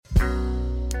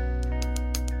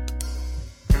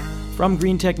From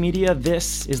Green Tech Media,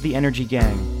 this is The Energy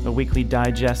Gang, a weekly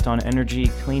digest on energy,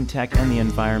 clean tech, and the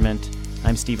environment.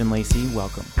 I'm Stephen Lacey.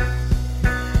 Welcome.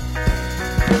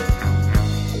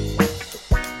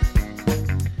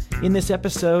 In this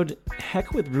episode,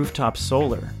 heck with rooftop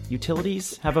solar.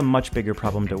 Utilities have a much bigger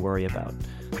problem to worry about.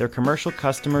 Their commercial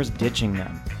customers ditching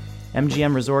them.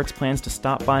 MGM Resorts plans to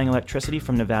stop buying electricity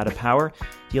from Nevada Power,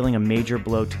 dealing a major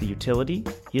blow to the utility.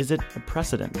 Is it a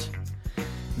precedent?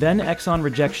 Then Exxon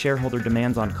rejects shareholder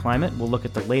demands on climate. We'll look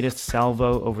at the latest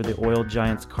salvo over the oil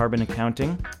giant's carbon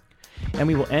accounting. And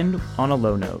we will end on a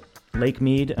low note. Lake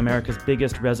Mead, America's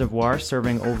biggest reservoir,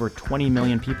 serving over 20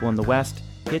 million people in the West,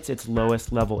 hits its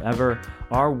lowest level ever.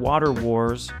 Are water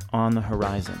wars on the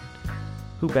horizon?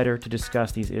 Who better to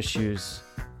discuss these issues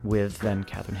with than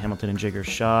Catherine Hamilton and Jigar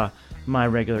Shah, my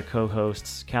regular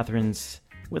co-hosts. Catherine's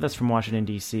with us from Washington,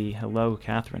 D.C. Hello,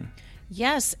 Catherine.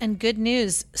 Yes, and good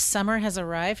news. Summer has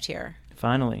arrived here.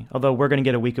 Finally. Although we're going to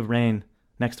get a week of rain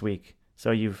next week,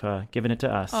 so you've given it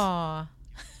to us. Aw.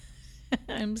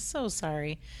 I'm so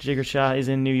sorry. Jigar Shah is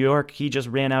in New York. He just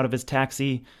ran out of his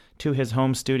taxi to his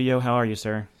home studio. How are you,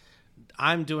 sir?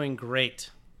 I'm doing great.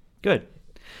 Good.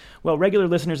 Well, regular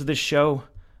listeners of this show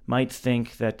might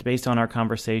think that based on our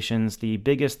conversations, the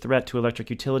biggest threat to electric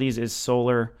utilities is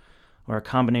solar, or a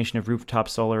combination of rooftop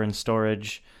solar and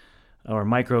storage, or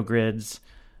microgrids.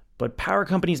 But power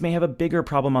companies may have a bigger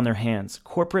problem on their hands: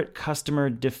 corporate customer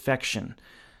defection.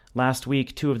 Last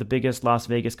week, two of the biggest Las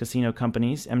Vegas casino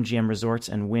companies, MGM Resorts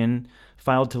and Wynn,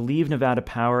 filed to leave Nevada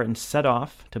Power and set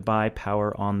off to buy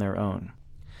power on their own.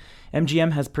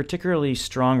 MGM has particularly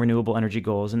strong renewable energy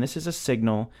goals, and this is a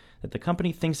signal that the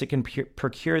company thinks it can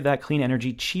procure that clean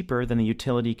energy cheaper than the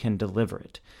utility can deliver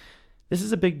it. This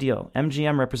is a big deal.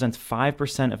 MGM represents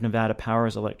 5% of Nevada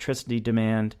Power's electricity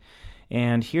demand,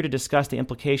 and here to discuss the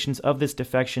implications of this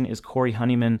defection is Corey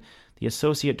Honeyman, the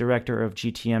Associate Director of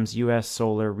GTM's U.S.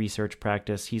 Solar Research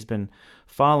Practice. He's been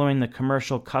following the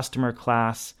commercial customer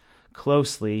class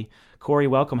closely. Corey,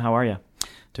 welcome. How are you?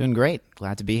 Doing great.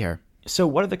 Glad to be here. So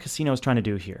what are the casinos trying to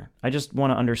do here? I just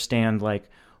want to understand,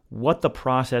 what the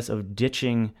process of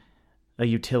ditching a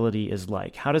utility is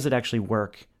like. How does it actually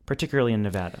work, particularly in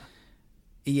Nevada?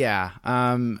 Yeah.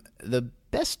 The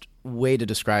best way to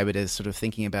describe it is sort of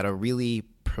thinking about a really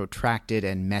protracted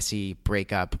and messy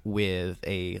breakup with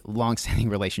a long-standing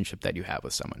relationship that you have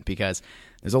with someone, because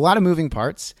there's a lot of moving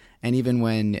parts. And even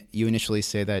when you initially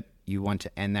say that you want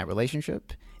to end that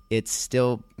relationship, it's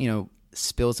still,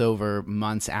 spills over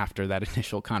months after that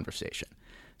initial conversation.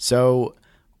 So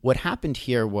what happened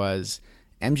here was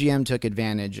MGM took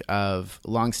advantage of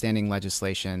longstanding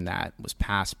legislation that was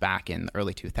passed back in the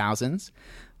early 2000s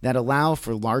that allow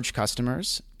for large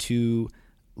customers to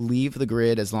leave the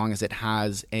grid as long as it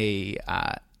has a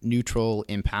neutral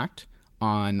impact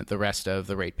on the rest of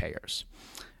the ratepayers.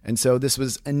 And so this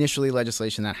was initially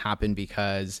legislation that happened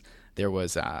because there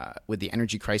was, with the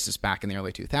energy crisis back in the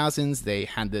early 2000s, they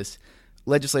had this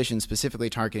legislation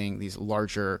specifically targeting these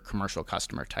larger commercial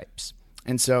customer types.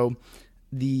 And so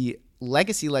the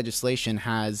legacy legislation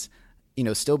has,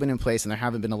 still been in place, and there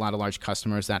haven't been a lot of large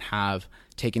customers that have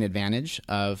taken advantage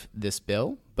of this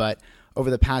bill. But over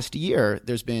the past year,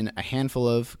 there's been a handful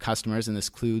of customers, and this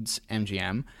includes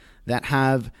MGM, that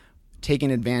have taken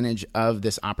advantage of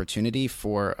this opportunity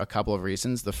for a couple of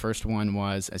reasons. The first one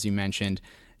was, as you mentioned,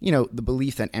 the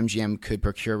belief that MGM could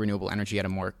procure renewable energy at a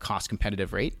more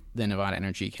cost-competitive rate than Nevada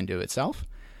Energy can do itself.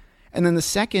 And then the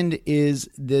second is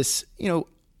this,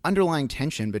 underlying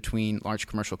tension between large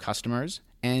commercial customers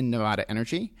and Nevada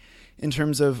Energy in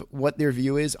terms of what their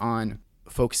view is on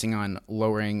focusing on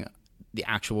lowering the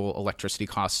actual electricity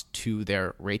costs to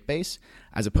their rate base,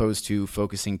 as opposed to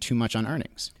focusing too much on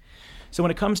earnings. So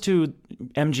when it comes to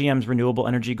MGM's renewable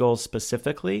energy goals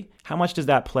specifically, how much does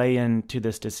that play into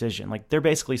this decision? They're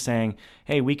basically saying,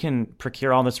 hey, we can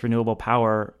procure all this renewable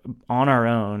power on our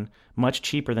own much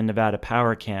cheaper than Nevada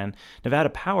Power can. Nevada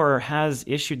Power has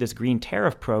issued this green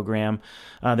tariff program.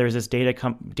 There's this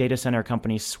data center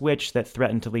company, Switch, that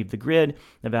threatened to leave the grid.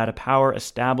 Nevada Power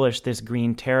established this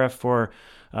green tariff for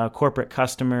corporate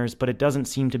customers, but it doesn't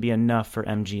seem to be enough for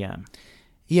MGM.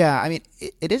 Yeah,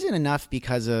 it isn't enough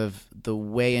because of the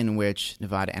way in which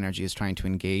Nevada Energy is trying to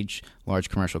engage large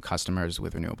commercial customers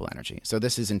with renewable energy. So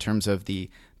this is in terms of the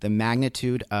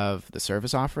magnitude of the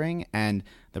service offering and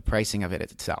the pricing of it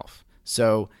itself.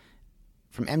 So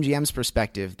from MGM's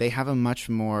perspective, they have a much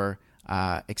more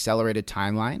accelerated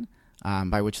timeline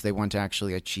by which they want to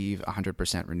actually achieve 100%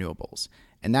 renewables.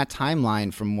 And that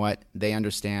timeline, from what they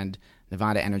understand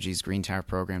Nevada Energy's green tariff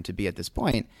program to be at this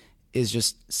point, is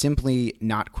just simply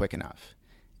not quick enough.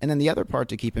 And then the other part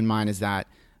to keep in mind is that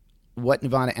what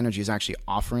Nevada Energy is actually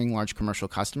offering large commercial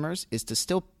customers is to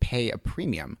still pay a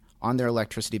premium on their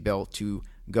electricity bill to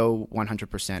go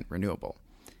 100% renewable.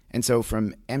 And so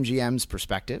from MGM's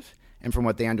perspective, and from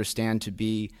what they understand to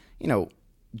be,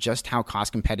 just how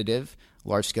cost competitive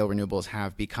large-scale renewables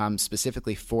have become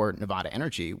specifically for Nevada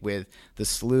Energy, with the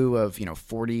slew of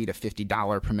 $40 to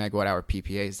 $50 per megawatt hour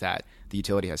PPAs that the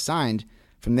utility has signed,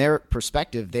 from their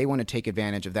perspective, they want to take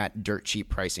advantage of that dirt cheap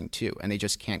pricing too, and they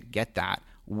just can't get that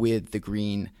with the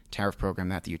green tariff program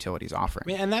that the utility is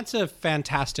offering. And that's a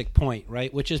fantastic point,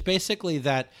 right? Which is basically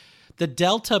that the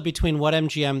delta between what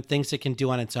MGM thinks it can do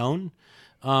on its own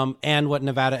and what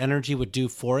Nevada Energy would do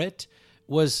for it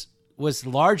was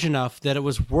large enough that it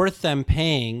was worth them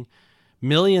paying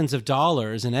millions of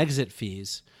dollars in exit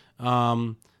fees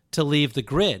to leave the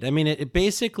grid. I mean, it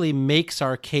basically makes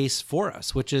our case for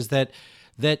us, which is that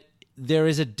there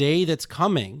is a day that's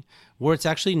coming where it's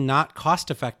actually not cost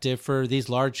effective for these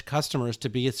large customers to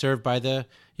be served by the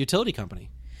utility company.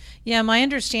 Yeah, my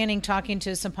understanding talking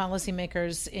to some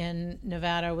policymakers in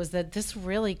Nevada was that this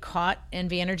really caught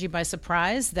NV Energy by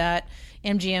surprise, that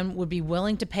MGM would be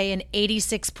willing to pay an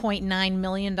 $86.9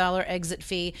 million exit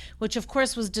fee, which of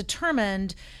course was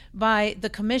determined by the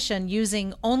commission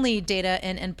using only data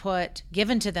and input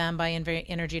given to them by NV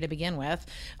Energy to begin with,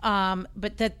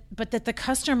 but that the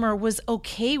customer was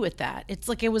okay with that. It's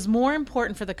like it was more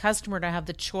important for the customer to have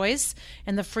the choice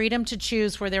and the freedom to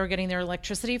choose where they were getting their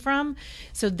electricity from.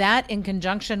 So that, in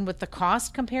conjunction with the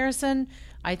cost comparison,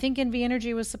 I think NV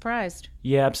Energy was surprised.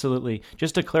 Yeah, absolutely.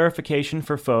 Just a clarification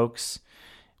for folks.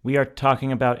 We are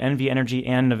talking about NV Energy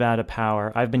and Nevada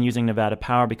Power. I've been using Nevada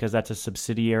Power because that's a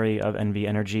subsidiary of NV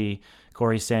Energy.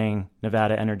 Corey's saying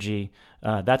Nevada Energy.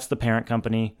 That's the parent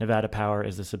company. Nevada Power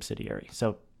is the subsidiary.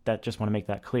 So just want to make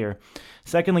that clear.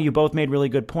 Secondly, you both made really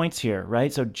good points here,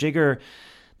 right? So Jigar,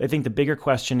 I think the bigger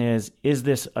question is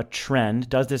this a trend?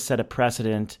 Does this set a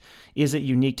precedent? Is it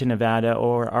unique to Nevada,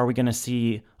 or are we going to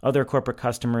see other corporate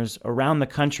customers around the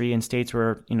country in states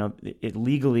where it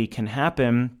legally can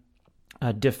happen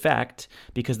defect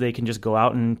because they can just go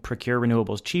out and procure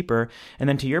renewables cheaper? And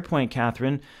then to your point,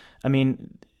 Catherine, I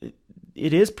mean,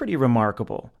 it is pretty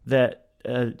remarkable that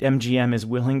MGM is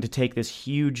willing to take this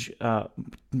huge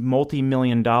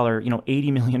multi-million dollar,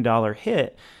 $80 million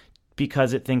hit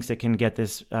because it thinks it can get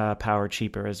this power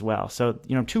cheaper as well. So,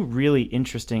 two really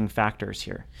interesting factors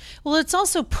here. Well, it's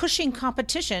also pushing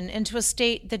competition into a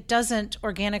state that doesn't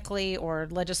organically or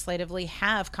legislatively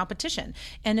have competition.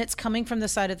 And it's coming from the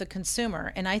side of the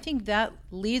consumer. And I think that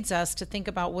leads us to think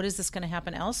about what is this going to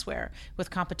happen elsewhere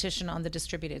with competition on the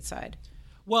distributed side.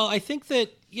 Well, I think that,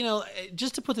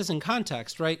 just to put this in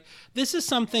context, right, this is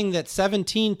something that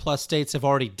 17 plus states have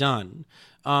already done.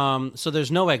 So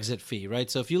there's no exit fee, right?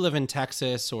 So if you live in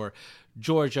Texas or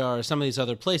Georgia or some of these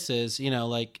other places,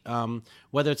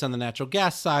 whether it's on the natural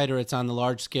gas side or it's on the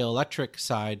large scale electric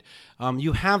side,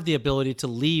 you have the ability to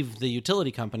leave the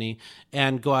utility company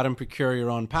and go out and procure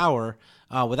your own power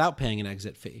without paying an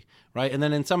exit fee, right? And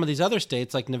then in some of these other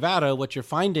states like Nevada, what you're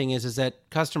finding is that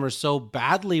customers so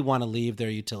badly want to leave their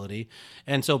utility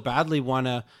and so badly want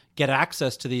to get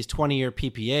access to these 20-year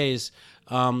PPAs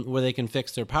where they can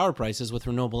fix their power prices with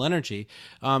renewable energy.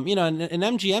 In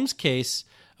MGM's case,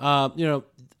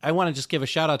 I want to just give a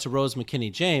shout out to Rose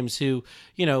McKinney James, who,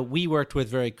 we worked with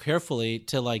very carefully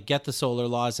to get the solar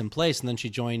laws in place. And then she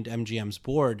joined MGM's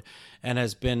board and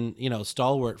has been,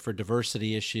 stalwart for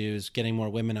diversity issues, getting more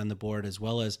women on the board, as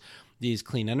well as these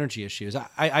clean energy issues.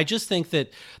 I just think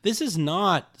that this is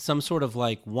not some sort of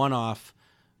one-off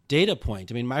data point.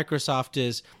 I mean, Microsoft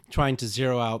is trying to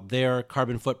zero out their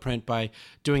carbon footprint by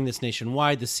doing this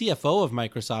nationwide. The CFO of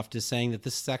Microsoft is saying that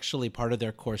this is actually part of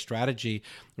their core strategy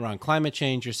around climate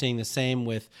change. You're seeing the same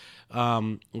with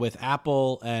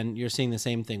Apple, and you're seeing the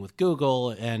same thing with Google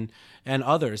and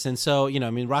others. And so,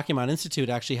 Rocky Mountain Institute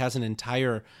actually has an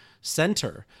entire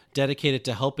center dedicated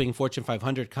to helping Fortune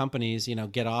 500 companies,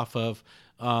 get off of,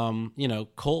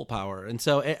 coal power. And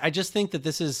so I just think that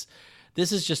this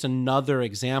is just another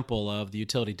example of the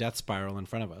utility death spiral in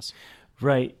front of us.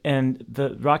 Right. And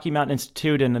the Rocky Mountain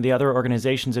Institute and the other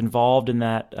organizations involved in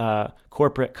that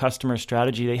corporate customer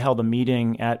strategy, they held a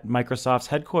meeting at Microsoft's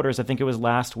headquarters, I think it was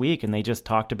last week, and they just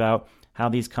talked about how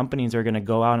these companies are going to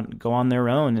go out and go on their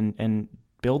own and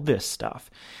build this stuff.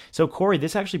 So, Corey,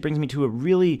 this actually brings me to a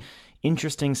really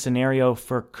interesting scenario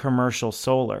for commercial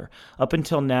solar. Up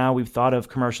until now, we've thought of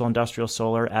commercial industrial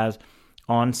solar as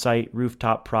on-site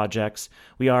rooftop projects.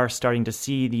 We are starting to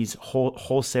see these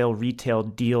wholesale retail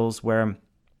deals where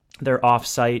they're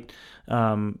off-site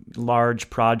large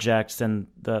projects and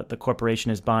the corporation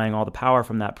is buying all the power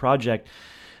from that project.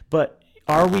 But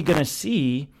are we going to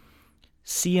see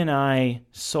C&I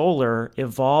solar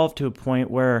evolve to a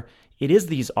point where it is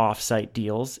these offsite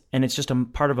deals, and it's just a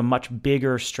part of a much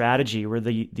bigger strategy where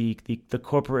the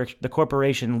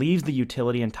corporation leaves the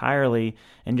utility entirely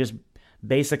and just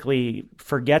basically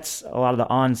forgets a lot of the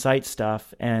on-site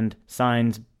stuff and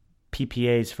signs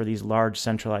PPAs for these large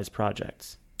centralized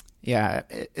projects? Yeah,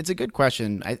 it's a good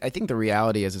question. I think the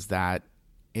reality is that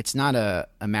it's not a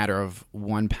matter of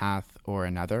one path or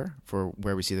another for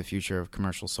where we see the future of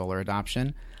commercial solar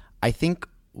adoption. I think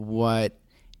what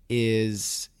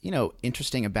is,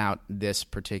 interesting about this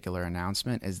particular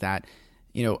announcement is that,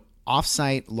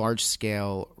 offsite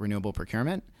large-scale renewable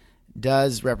procurement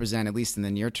does represent, at least in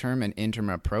the near term, an interim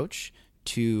approach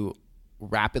to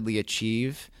rapidly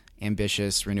achieve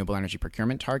ambitious renewable energy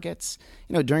procurement targets,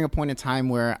 during a point in time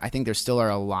where I think there still are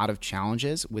a lot of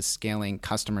challenges with scaling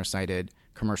customer-sited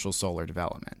commercial solar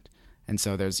development. And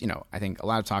so there's, I think a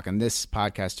lot of talk on this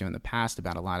podcast too in the past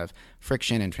about a lot of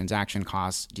friction and transaction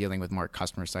costs dealing with more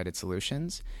customer-sited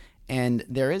solutions. And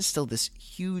there is still this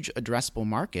huge addressable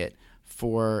market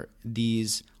for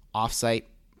these offsite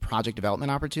project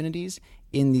development opportunities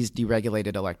in these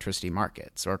deregulated electricity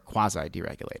markets, or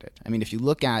quasi-deregulated. I mean, if you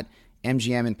look at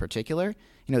MGM in particular,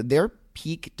 their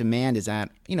peak demand is at,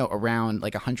 around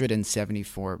like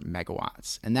 174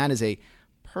 megawatts. And that is a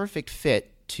perfect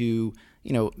fit to,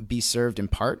 be served in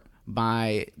part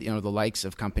by, the likes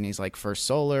of companies like First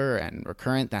Solar and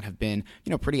Recurrent that have been,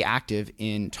 pretty active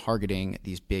in targeting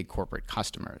these big corporate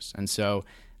customers. And so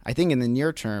I think in the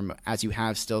near term, as you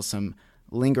have still some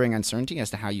lingering uncertainty as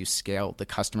to how you scale the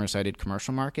customer-sided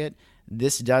commercial market,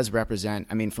 this does represent,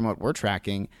 from what we're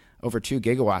tracking, over 2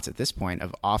 gigawatts at this point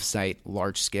of off-site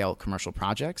large-scale commercial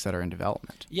projects that are in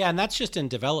development. Yeah, and that's just in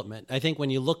development. I think when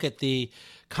you look at the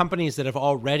companies that have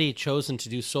already chosen to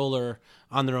do solar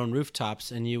on their own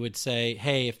rooftops, and you would say,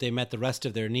 hey, if they met the rest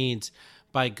of their needs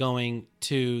by going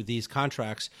to these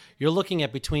contracts, you're looking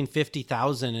at between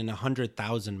 50,000 and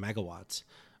 100,000 megawatts.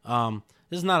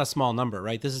 This is not a small number,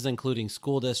 right? This is including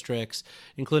school districts,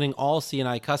 including all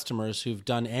C&I customers who've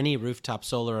done any rooftop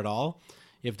solar at all.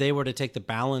 If they were to take the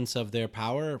balance of their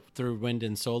power through wind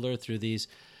and solar through these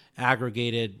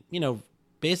aggregated,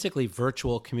 basically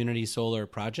virtual community solar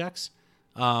projects,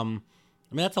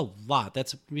 that's a lot.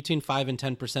 That's between 5 and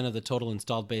 10% of the total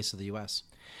installed base of the U.S.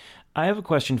 I have a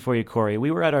question for you, Corey.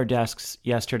 We were at our desks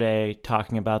yesterday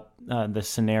talking about the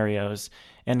scenarios.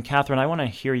 And Catherine, I want to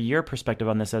hear your perspective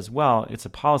on this as well. It's a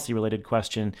policy-related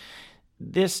question.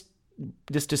 This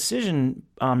decision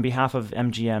on behalf of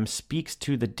MGM speaks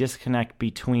to the disconnect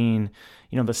between,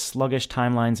 the sluggish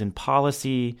timelines in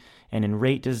policy and in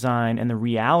rate design and the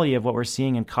reality of what we're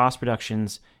seeing in cost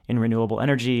reductions in renewable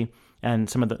energy and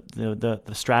some of the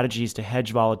strategies to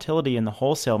hedge volatility in the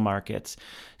wholesale markets.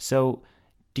 So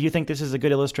do you think this is a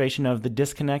good illustration of the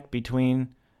disconnect between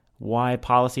why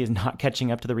policy is not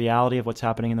catching up to the reality of what's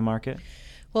happening in the market?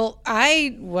 Well,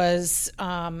 I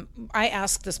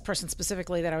asked this person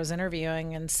specifically that I was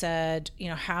interviewing and said,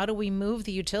 how do we move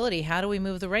the utility? How do we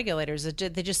move the regulators?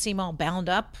 They just seem all bound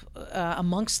up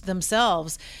amongst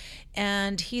themselves.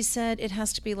 And he said it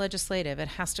has to be legislative. It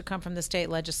has to come from the state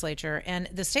legislature. And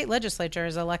the state legislature,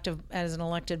 as an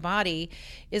elected body,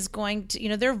 is going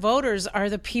to, their voters are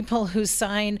the people who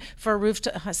sign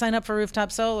up for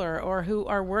rooftop solar or who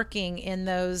are working in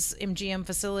those MGM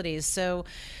facilities. So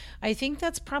I think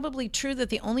that's probably true, that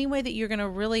the only way that you're going to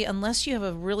really, unless you have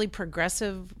a really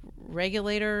progressive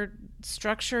regulator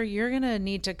structure, you're going to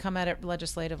need to come at it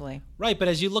legislatively. Right, but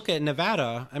as you look at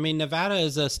Nevada, Nevada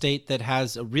is a state that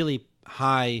has a really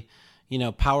high,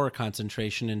 power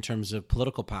concentration in terms of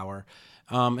political power,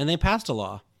 and they passed a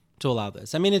law to allow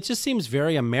this. It just seems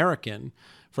very American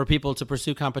for people to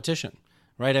pursue competition.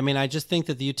 Right. I just think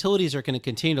that the utilities are going to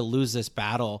continue to lose this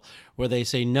battle where they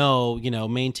say no,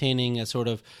 maintaining a sort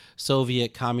of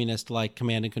Soviet communist-like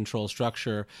command and control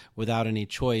structure without any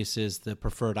choice is the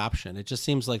preferred option. It just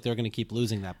seems like they're going to keep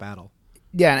losing that battle.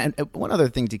 Yeah. And one other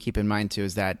thing to keep in mind, too,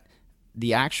 is that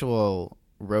the actual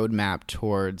roadmap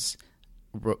towards,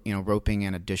 roping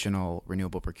in additional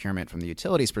renewable procurement from the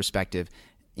utilities perspective,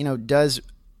 does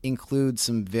include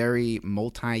some very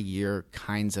multi-year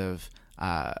kinds of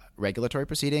regulatory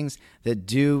proceedings that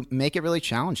do make it really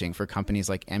challenging for companies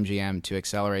like MGM to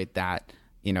accelerate that,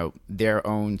 their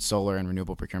own solar and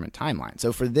renewable procurement timeline.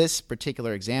 So for this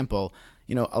particular example,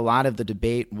 a lot of the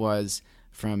debate was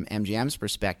from MGM's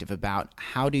perspective about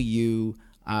how do you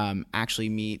actually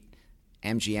meet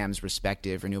MGM's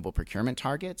respective renewable procurement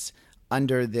targets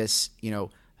under this,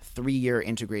 3-year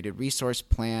integrated resource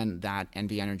plan that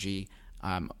NV Energy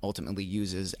ultimately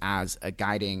uses as a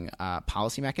guiding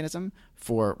policy mechanism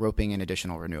for roping in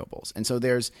additional renewables. And so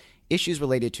there's issues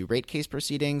related to rate case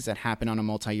proceedings that happen on a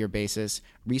multi-year basis,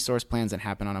 resource plans that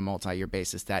happen on a multi-year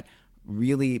basis that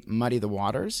really muddy the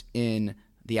waters in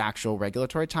the actual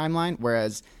regulatory timeline,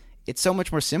 whereas it's so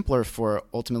much more simpler for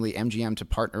ultimately MGM to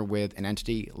partner with an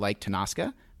entity like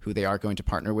Tenaska, who they are going to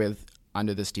partner with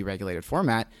under this deregulated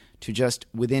format, to just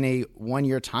within a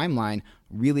 1-year timeline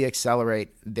really accelerate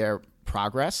their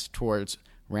progress towards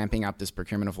ramping up this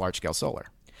procurement of large-scale solar.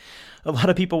 A lot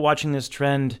of people watching this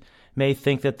trend may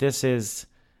think that this is,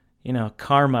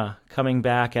 karma coming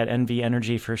back at NV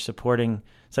Energy for supporting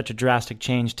such a drastic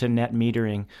change to net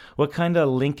metering. What kind of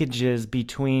linkages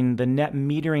between the net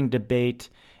metering debate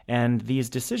and these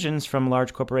decisions from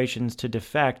large corporations to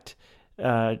defect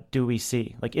do we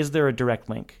see? Is there a direct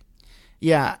link?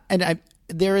 Yeah, and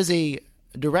there is a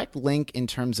direct link in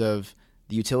terms of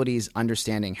the utilities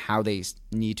understanding how they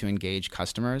need to engage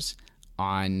customers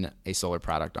on a solar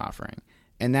product offering.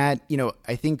 And that,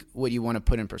 I think what you want to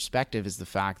put in perspective is the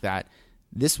fact that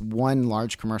this one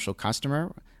large commercial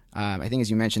customer, I think as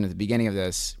you mentioned at the beginning of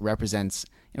this, represents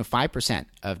 5%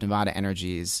 of Nevada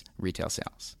Energy's retail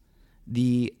sales.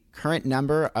 The current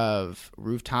number of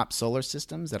rooftop solar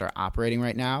systems that are operating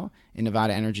right now in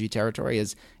Nevada Energy territory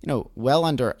is, well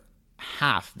under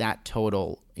half that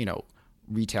total,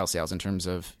 retail sales in terms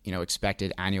of,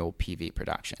 expected annual PV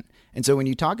production. And so when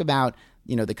you talk about,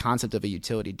 the concept of a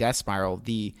utility death spiral,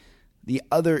 the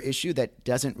other issue that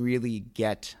doesn't really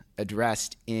get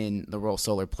addressed in the role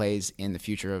solar plays in the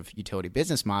future of utility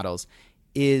business models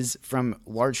is from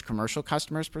large commercial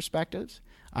customers' perspectives,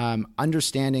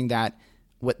 understanding that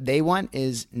what they want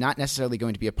is not necessarily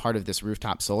going to be a part of this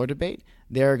rooftop solar debate.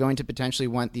 They're going to potentially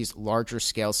want these larger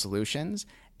scale solutions.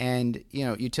 And,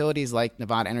 utilities like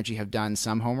Nevada Energy have done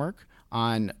some homework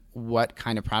on what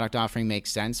kind of product offering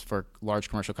makes sense for large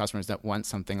commercial customers that want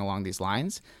something along these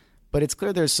lines. But it's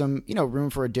clear there's some,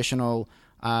 room for additional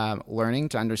learning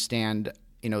to understand,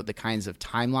 the kinds of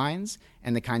timelines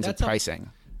and the kinds of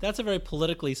pricing. That's a very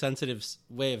politically sensitive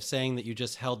way of saying that you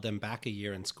just held them back a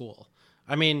year in school.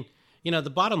 I mean, the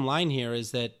bottom line here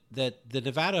is that the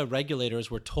Nevada regulators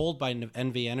were told by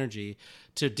NV Energy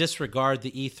to disregard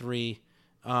the E3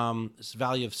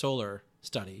 value of solar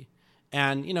study.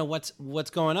 And, what's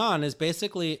going on is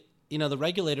basically, the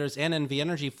regulators and NV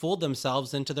Energy fooled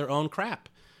themselves into their own crap.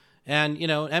 And,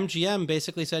 MGM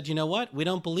basically said, you know what, we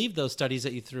don't believe those studies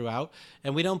that you threw out,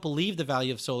 and we don't believe the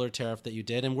value of solar tariff that you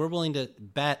did, and we're willing to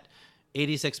bet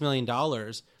 $86 million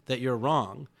that you're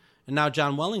wrong. And now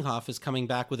John Wellinghoff is coming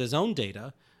back with his own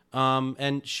data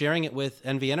and sharing it with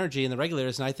NV Energy and the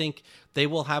regulators. And I think they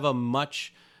will have a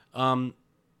much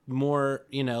more,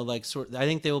 I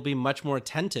think they will be much more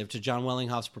attentive to John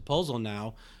Wellinghoff's proposal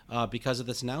now because of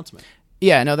this announcement.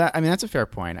 Yeah, no, that's a fair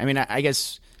point. I mean, I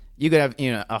guess you could have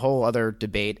a whole other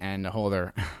debate and a whole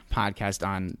other podcast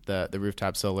on the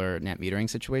rooftop solar net metering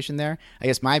situation there. I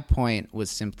guess my point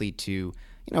was simply to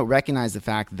recognize the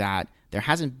fact that there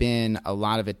hasn't been a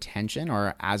lot of attention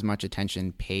or as much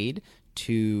attention paid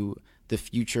to the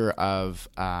future of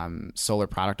solar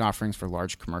product offerings for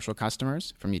large commercial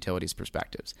customers from utilities'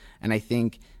 perspectives. And I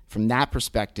think from that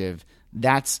perspective,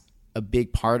 that's a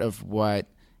big part of what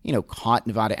caught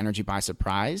Nevada Energy by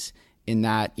surprise, in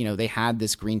that they had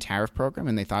this green tariff program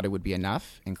and they thought it would be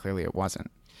enough, and clearly it wasn't.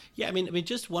 Yeah, I mean,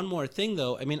 just one more thing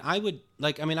though.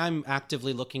 I'm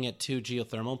actively looking at 2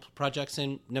 geothermal projects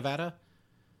in Nevada.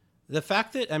 The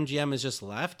fact that MGM has just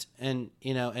left and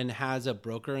has a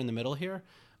broker in the middle here,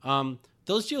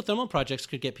 those geothermal projects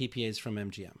could get PPAs from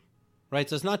MGM, right?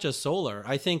 So it's not just solar.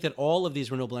 I think that all of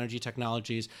these renewable energy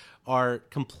technologies are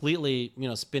completely,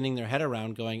 spinning their head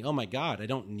around going, oh my God, I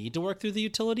don't need to work through the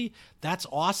utility. That's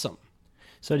awesome.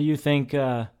 So do you think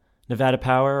Nevada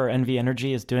Power or NV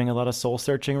Energy is doing a lot of soul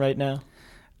searching right now?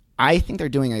 I think they're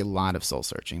doing a lot of soul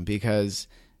searching because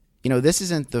this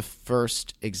isn't the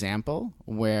first example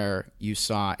where you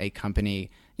saw a company,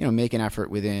 make an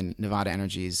effort within Nevada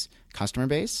Energy's customer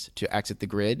base to exit the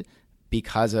grid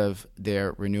because of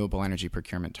their renewable energy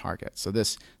procurement targets. So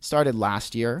this started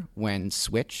last year when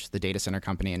Switch, the data center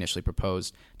company, initially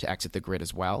proposed to exit the grid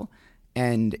as well.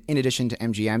 And in addition to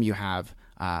MGM, you have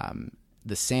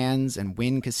the Sands and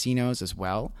Wynn casinos as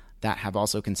well that have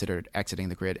also considered exiting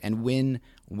the grid. And Wynn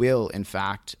will, in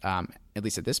fact, at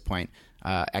least at this point,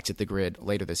 exit the grid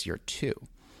later this year too.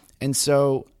 And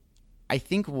so I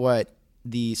think what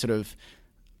the sort of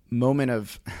moment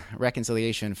of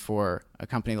reconciliation for a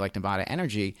company like Nevada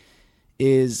Energy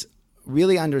is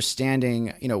really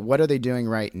understanding, what are they doing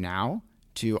right now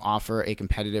to offer a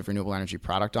competitive renewable energy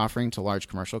product offering to large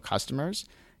commercial customers,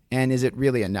 and is it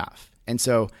really enough? And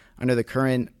so under the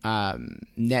current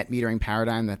net metering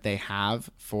paradigm that they have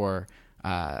for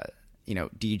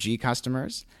DG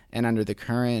customers, and under the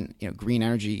current green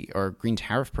energy or green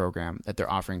tariff program that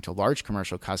they're offering to large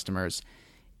commercial customers,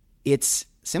 it's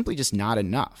simply just not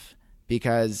enough,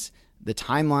 because the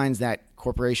timelines that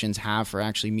corporations have for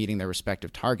actually meeting their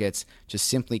respective targets just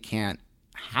simply can't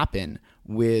happen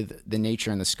with the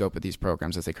nature and the scope of these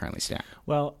programs as they currently stand.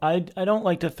 Well, I don't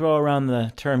like to throw around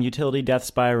the term utility death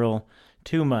spiral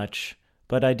too much,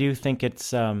 but I do think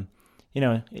it's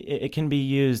it can be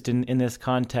used in this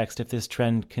context if this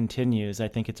trend continues. I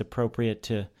think it's appropriate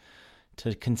to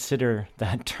consider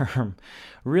that term.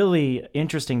 Really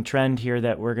interesting trend here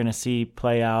that we're going to see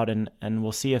play out, and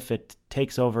we'll see if it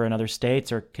takes over in other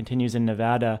states or continues in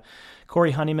Nevada.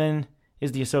 Corey Honeyman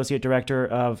is the Associate Director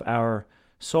of our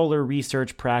Solar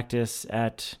Research Practice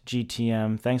at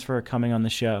GTM. Thanks for coming on the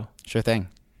show. Sure thing.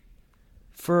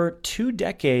 For 2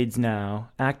 decades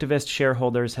now, activist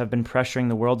shareholders have been pressuring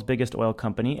the world's biggest oil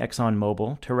company,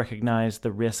 ExxonMobil, to recognize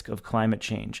the risk of climate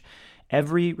change.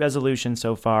 Every resolution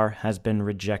so far has been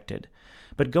rejected.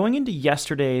 But going into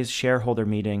yesterday's shareholder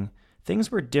meeting, things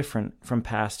were different from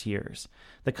past years.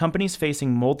 The company's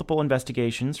facing multiple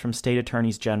investigations from state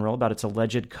attorneys general about its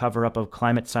alleged cover-up of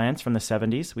climate science from the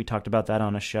 70s. We talked about that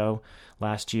on a show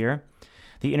last year.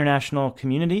 The international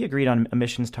community agreed on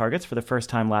emissions targets for the first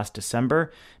time last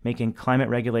December, making climate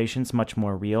regulations much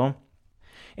more real.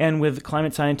 And with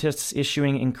climate scientists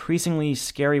issuing increasingly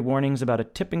scary warnings about a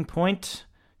tipping point,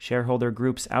 shareholder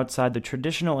groups outside the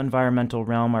traditional environmental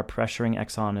realm are pressuring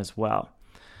Exxon as well.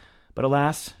 But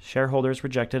alas, shareholders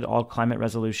rejected all climate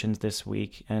resolutions this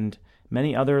week, and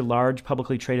many other large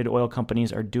publicly traded oil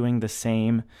companies are doing the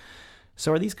same.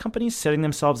 So are these companies setting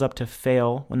themselves up to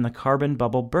fail when the carbon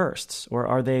bubble bursts, or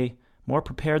are they more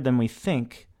prepared than we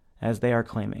think, as they are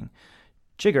claiming?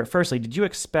 Jigar, firstly, did you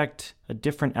expect a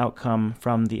different outcome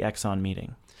from the Exxon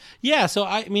meeting? Yeah, so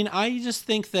I just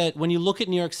think that when you look at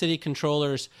New York City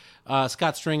Controller's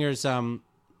Scott Stringer's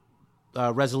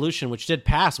resolution, which did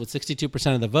pass with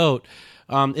 62% of the vote,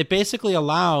 it basically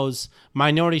allows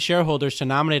minority shareholders to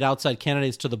nominate outside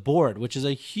candidates to the board, which is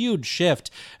a huge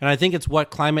shift. And I think it's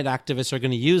what climate activists are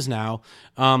going to use now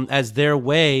as their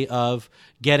way of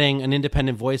getting an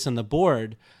independent voice on the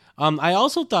board. I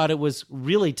also thought it was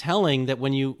really telling that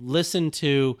when you listen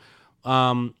to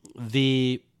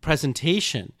the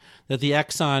presentation that the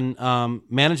Exxon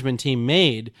management team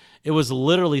made, it was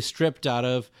literally stripped out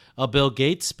of a Bill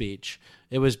Gates speech.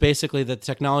 It was basically that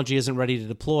technology isn't ready to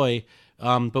deploy,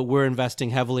 but we're investing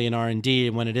heavily in R&D,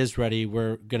 and when it is ready,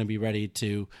 we're going to be ready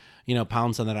to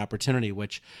pounce on that opportunity.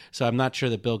 So I'm not sure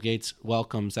that Bill Gates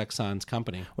welcomes Exxon's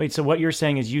company. Wait, so what you're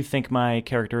saying is you think my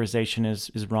characterization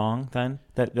is wrong then?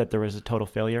 That there was a total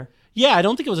failure? Yeah, I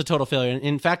don't think it was a total failure.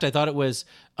 In fact, I thought it was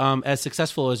as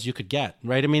successful as you could get,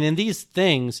 right? I mean, in these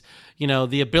things,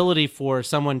 the ability for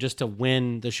someone just to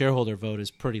win the shareholder vote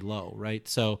is pretty low, right?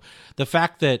 So the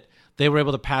fact that they were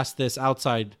able to pass this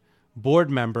outside board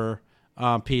member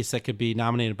piece that could be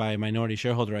nominated by a minority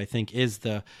shareholder, I think, is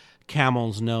the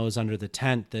camel's nose under the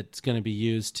tent that's going to be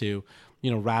used to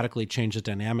radically change the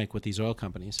dynamic with these oil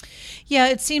companies. Yeah,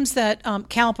 it seems that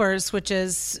CalPERS, which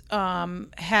has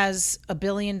 $1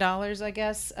 billion, I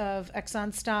guess, of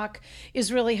Exxon stock,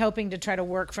 is really hoping to try to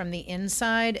work from the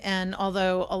inside. And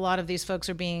although a lot of these folks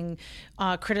are being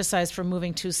criticized for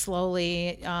moving too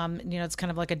slowly, it's kind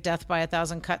of like a death by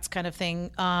 1,000 cuts kind of thing.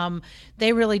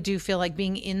 They really do feel like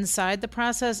being inside the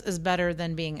process is better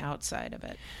than being outside of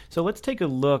it. So let's take a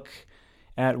look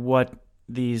at what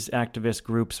these activist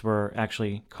groups were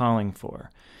actually calling for.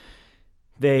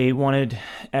 They wanted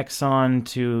Exxon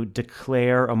to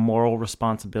declare a moral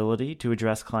responsibility to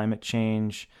address climate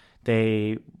change.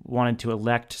 They wanted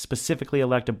to specifically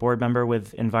elect a board member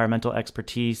with environmental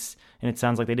expertise, and it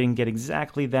sounds like they didn't get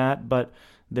exactly that, but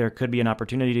there could be an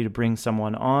opportunity to bring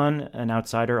someone on, an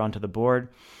outsider, onto the board.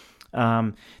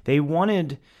 They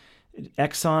wanted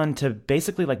Exxon to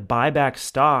basically buy back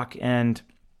stock and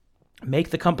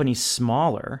make the company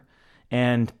smaller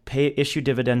and issue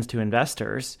dividends to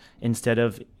investors instead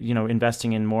of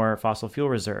investing in more fossil fuel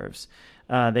reserves.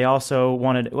 They also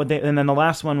wanted, and then the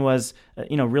last one was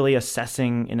really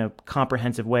assessing in a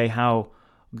comprehensive way how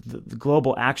the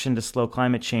global action to slow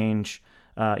climate change,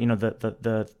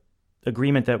 the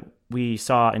agreement that we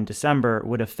saw in December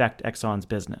would affect Exxon's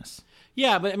business.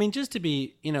 Yeah, but I mean, just to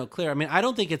be clear, I mean, I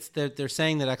don't think it's that they're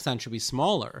saying that Exxon should be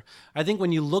smaller. I think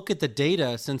when you look at the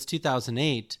data since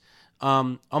 2008,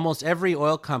 almost every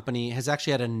oil company has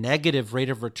actually had a negative rate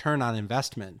of return on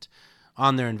investment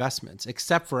on their investments,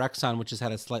 except for Exxon, which has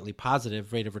had a slightly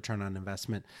positive rate of return on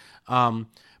investment.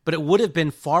 But it would have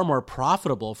been far more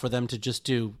profitable for them to just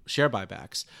do share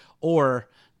buybacks or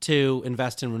to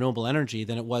invest in renewable energy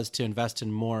than it was to invest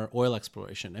in more oil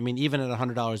exploration. I mean, even at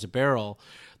 $100 a barrel,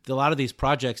 a lot of these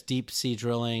projects, deep sea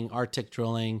drilling, Arctic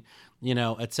drilling,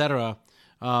 et cetera,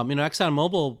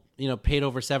 ExxonMobil, paid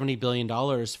over $70 billion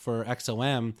for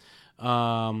XOM,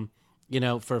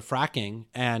 for fracking,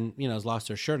 and, has lost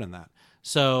their shirt on that.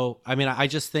 So, I mean, I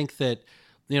just think that,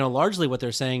 largely what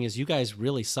they're saying is you guys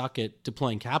really suck at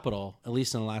deploying capital, at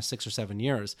least in the last 6 or 7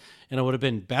 years, and it would have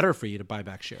been better for you to buy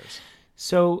back shares.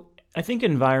 So I think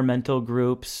environmental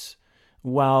groups,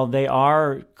 while they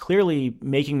are clearly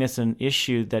making this an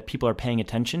issue that people are paying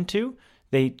attention to,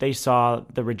 they saw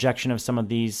the rejection of some of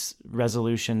these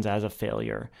resolutions as a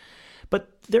failure.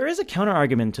 But there is a counter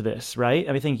argument to this, right?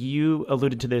 I think you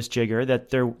alluded to this, Jigar, that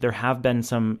there have been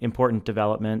some important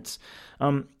developments.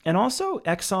 And also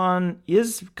Exxon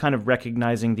is kind of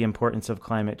recognizing the importance of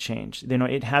climate change.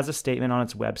 It has a statement on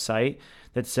its website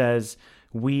that says,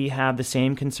 "We have the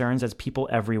same concerns as people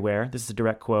everywhere." This is a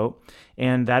direct quote.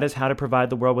 "And that is how to provide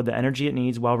the world with the energy it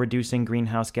needs while reducing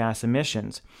greenhouse gas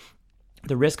emissions.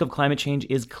 The risk of climate change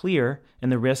is clear,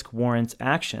 and the risk warrants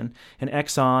action." And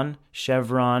Exxon,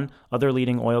 Chevron, other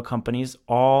leading oil companies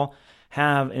all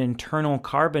have an internal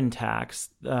carbon tax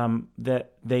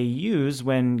that they use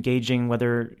when gauging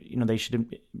whether they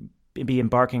should be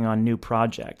embarking on new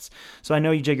projects. So I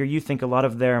know, Jigar, you think a lot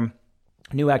of their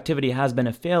new activity has been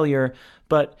a failure,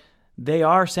 but they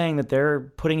are saying that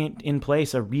they're putting in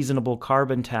place a reasonable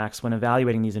carbon tax when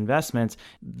evaluating these investments.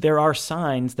 There are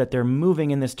signs that they're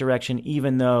moving in this direction,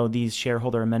 even though these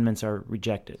shareholder amendments are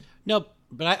rejected. No,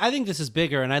 but I think this is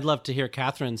bigger, and I'd love to hear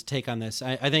Catherine's take on this.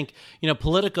 I think,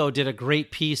 Politico did a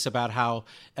great piece about how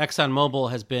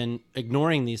ExxonMobil has been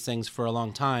ignoring these things for a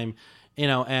long time,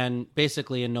 and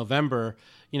basically in November,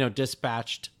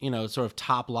 dispatched, sort of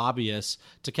top lobbyists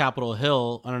to Capitol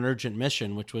Hill on an urgent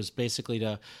mission, which was basically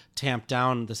to tamp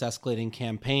down this escalating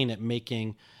campaign at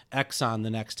making Exxon the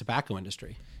next tobacco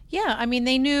industry. Yeah, I mean,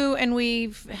 they knew, and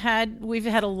we've had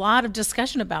a lot of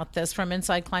discussion about this from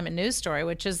Inside Climate News Story,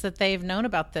 which is that they've known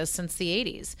about this since the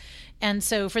 80s. And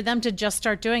so for them to just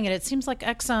start doing it, it seems like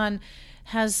Exxon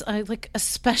has a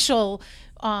special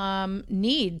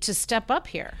need to step up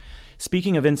here.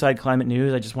 Speaking of Inside Climate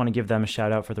News, I just want to give them a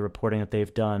shout out for the reporting that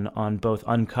they've done on both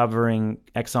uncovering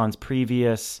Exxon's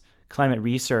previous climate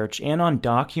research and on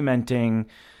documenting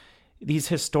these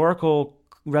historical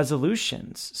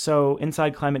resolutions. So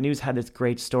Inside Climate News had this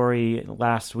great story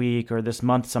last week or this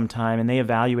month sometime, and they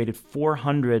evaluated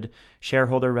 400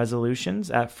 shareholder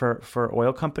resolutions for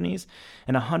oil companies,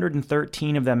 and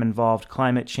 113 of them involved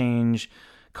climate change,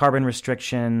 carbon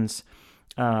restrictions,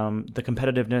 the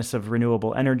competitiveness of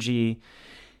renewable energy.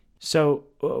 So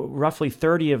roughly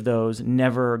 30 of those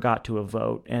never got to a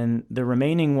vote, and the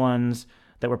remaining ones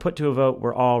that were put to a vote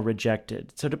were all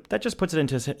rejected. So that just puts it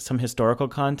into some historical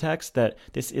context that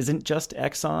this isn't just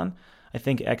Exxon. I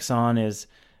think Exxon is,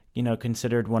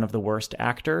 considered one of the worst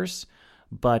actors,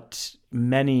 but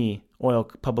many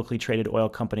publicly traded oil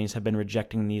companies have been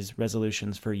rejecting these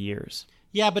resolutions for years.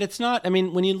 Yeah, but it's not,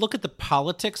 when you look at the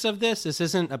politics of this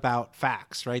isn't about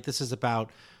facts, right? This is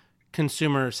about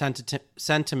consumer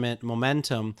sentiment,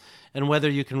 momentum, and whether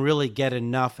you can really get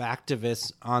enough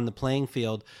activists on the playing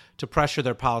field to pressure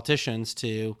their politicians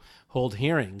to hold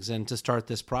hearings and to start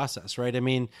this process, right?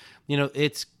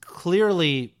 It's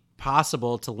clearly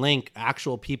possible to link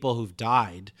actual people who've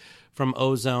died from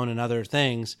ozone and other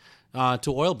things to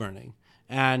oil burning.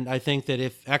 And I think that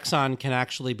if Exxon can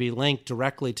actually be linked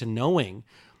directly to knowing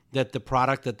that the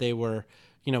product that they were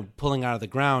pulling out of the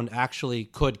ground actually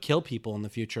could kill people in the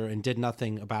future and did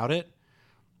nothing about it,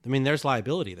 there's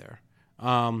liability there.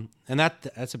 And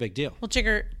that's a big deal. Well,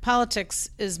 Jigar, politics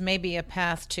is maybe a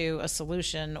path to a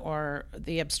solution or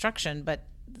the obstruction, but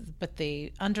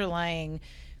the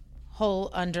whole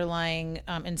underlying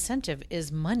incentive is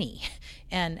money.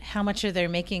 And how much are they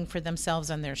making for themselves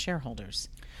and their shareholders?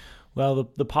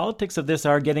 Well, the politics of this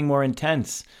are getting more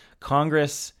intense.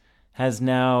 Congress has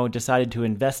now decided to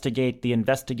investigate the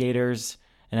investigators,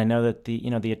 and I know that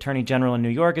the Attorney General in New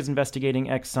York is investigating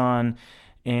Exxon,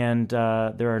 and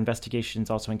there are investigations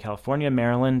also in California,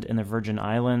 Maryland, and the Virgin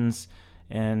Islands,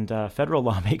 and federal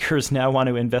lawmakers now want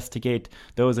to investigate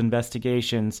those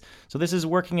investigations. So this is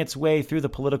working its way through the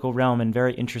political realm in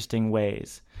very interesting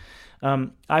ways.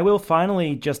 I will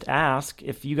finally just ask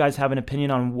if you guys have an opinion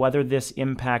on whether this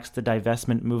impacts the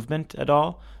divestment movement at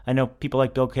all. I know people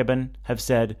like Bill Kibben have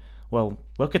said, well,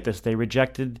 look at this. They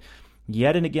rejected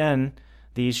yet and again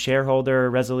these shareholder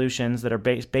resolutions that are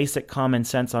basic common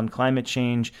sense on climate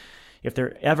change. If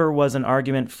there ever was an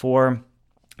argument for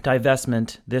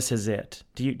divestment, this is it.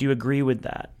 Do you agree with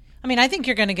that? I mean, I think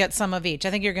you're going to get some of each.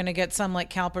 I think you're going to get some like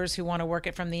CalPERS who want to work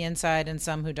it from the inside and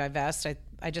some who divest.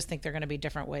 I just think there are going to be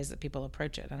different ways that people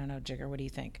approach it. I don't know, Jigar, what do you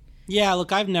think? Yeah,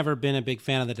 look, I've never been a big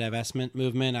fan of the divestment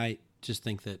movement. I just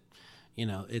think that,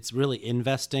 it's really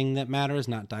investing that matters,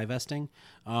 not divesting.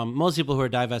 Most people who are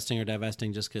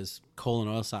divesting just because coal and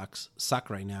oil stocks suck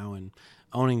right now, and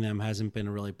owning them hasn't been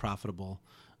a really profitable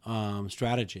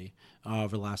strategy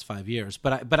over the last 5 years.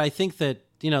 But I think that,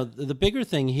 the bigger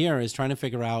thing here is trying to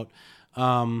figure out,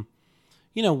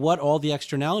 what all the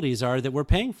externalities are that we're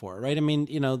paying for, right? I mean,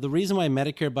 the reason why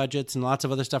Medicare budgets and lots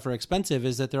of other stuff are expensive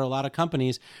is that there are a lot of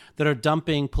companies that are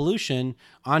dumping pollution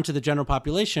onto the general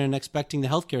population and expecting the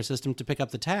healthcare system to pick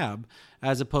up the tab,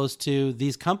 as opposed to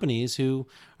these companies who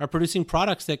are producing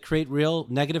products that create real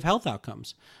negative health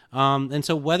outcomes. And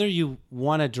so whether you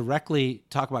want to directly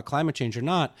talk about climate change or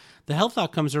not, the health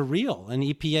outcomes are real, and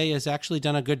EPA has actually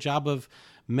done a good job of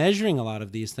measuring a lot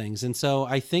of these things. And so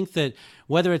I think that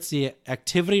whether it's the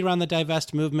activity around the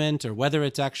divest movement or whether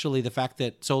it's actually the fact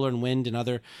that solar and wind and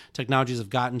other technologies have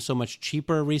gotten so much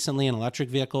cheaper recently in electric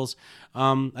vehicles,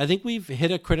 I think we've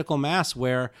hit a critical mass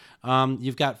where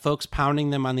you've got folks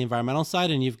pounding them on the environmental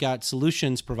side and you've got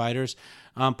solutions providers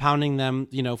pounding them,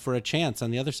 for a chance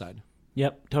on the other side.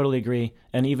 Yep, totally agree.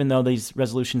 And even though these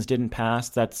resolutions didn't pass,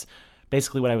 that's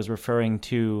basically what I was referring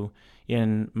to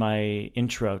in my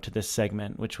intro to this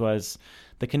segment, which was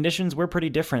the conditions were pretty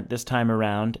different this time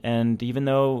around. And even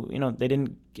though,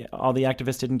 all the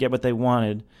activists didn't get what they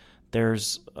wanted,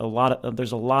 there's a lot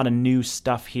of new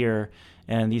stuff here,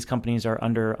 and these companies are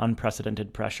under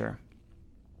unprecedented pressure.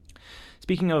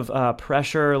 Speaking of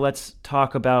pressure, let's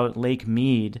talk about Lake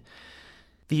Mead.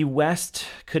 The West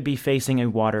could be facing a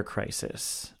water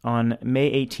crisis. On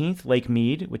May 18th, Lake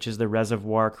Mead, which is the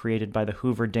reservoir created by the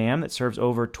Hoover Dam that serves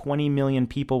over 20 million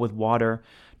people with water,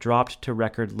 dropped to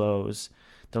record lows.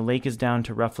 The lake is down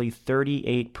to roughly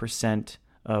 38%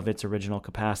 of its original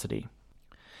capacity.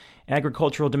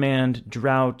 Agricultural demand,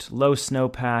 drought, low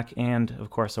snowpack, and, of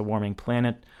course, a warming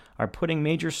planet are putting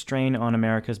major strain on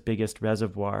America's biggest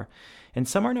reservoir. And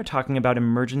some are now talking about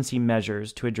emergency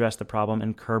measures to address the problem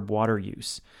and curb water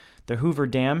use. The Hoover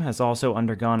Dam has also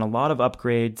undergone a lot of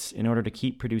upgrades in order to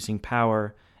keep producing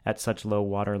power at such low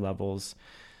water levels.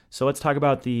 So let's talk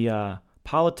about the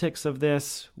politics of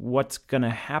this, what's going to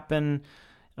happen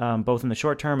both in the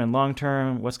short term and long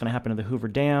term, what's going to happen to the Hoover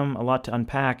Dam, a lot to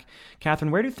unpack.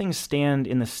 Catherine, where do things stand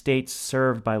in the states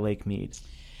served by Lake Mead?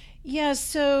 Yeah,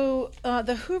 so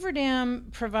the Hoover Dam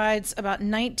provides about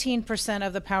 19%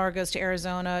 of the power goes to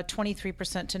Arizona,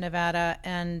 23% to Nevada,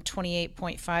 and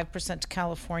 28.5% to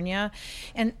California.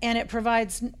 And it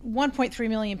provides 1.3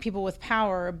 million people with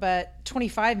power, but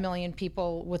 25 million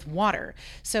people with water.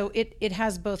 So it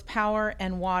has both power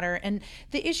and water. And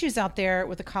the issues out there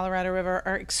with the Colorado River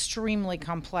are extremely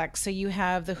complex. So you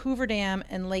have the Hoover Dam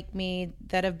and Lake Mead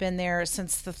that have been there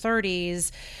since the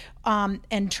 30s.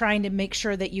 And trying to make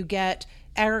sure that you get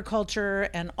agriculture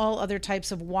and all other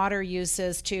types of water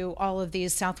uses to all of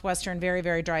these southwestern, very,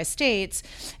 very dry states.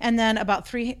 And then about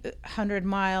 300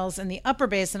 miles in the upper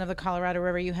basin of the Colorado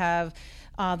River, you have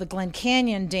the Glen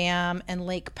Canyon Dam and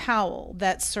Lake Powell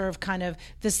that serve kind of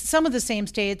some of the same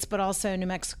states, but also New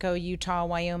Mexico, Utah,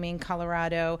 Wyoming,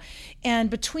 Colorado. And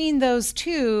between those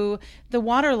two, the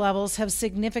water levels have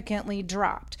significantly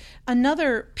dropped.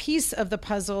 Another piece of the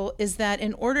puzzle is that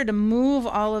in order to move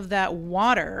all of that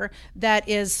water that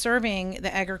is serving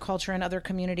the agriculture and other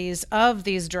communities of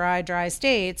these dry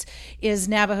states is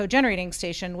Navajo Generating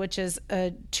Station, which is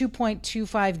a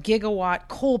 2.25 gigawatt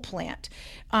coal plant.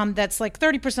 That's like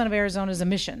 30% of Arizona's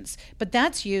emissions, but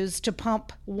that's used to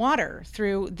pump water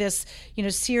through this,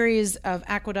 series of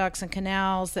aqueducts and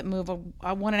canals that move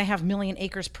 1.5 million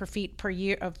acre feet per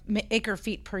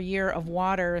year of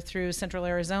water through central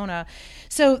Arizona.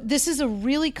 So this is a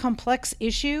really complex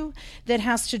issue that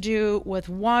has to do with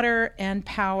water and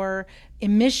power,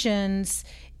 emissions.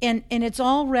 And it's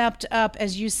all wrapped up,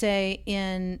 as you say,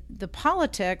 in the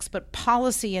politics, but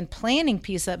policy and planning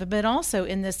piece of it, but also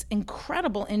in this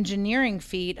incredible engineering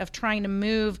feat of trying to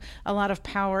move a lot of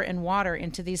power and water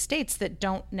into these states that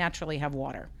don't naturally have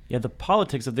water. Yeah, the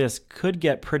politics of this could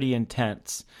get pretty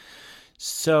intense.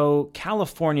 So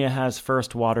California has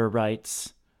first water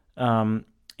rights, and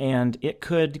it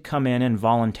could come in and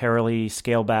voluntarily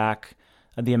scale back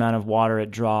the amount of water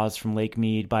it draws from Lake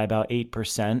Mead by about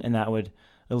 8%, and that would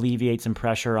alleviate some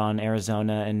pressure on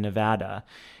Arizona and Nevada.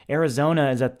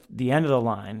 Arizona is at the end of the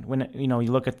line. When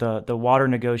you look at the water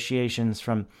negotiations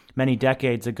from many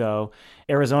decades ago,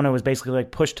 Arizona was basically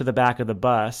like pushed to the back of the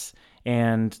bus,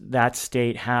 and that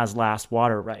state has last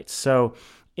water rights. So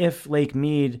if Lake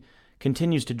Mead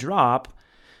continues to drop,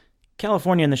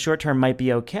 California in the short term might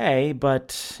be okay,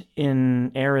 but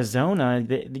in Arizona,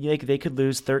 they could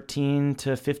lose 13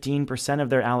 to 15% of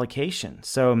their allocation.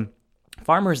 So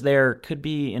farmers there could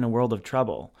be in a world of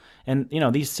trouble. And,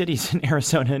 these cities in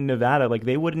Arizona and Nevada,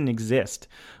 they wouldn't exist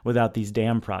without these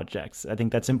dam projects. I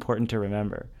think that's important to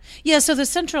remember. Yeah, so the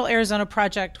Central Arizona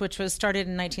Project, which was started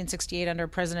in 1968 under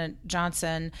President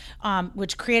Johnson,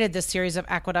 which created this series of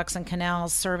aqueducts and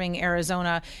canals serving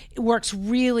Arizona, works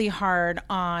really hard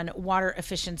on water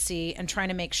efficiency and trying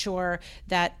to make sure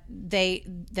that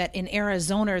in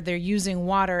Arizona they're using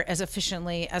water as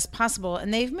efficiently as possible.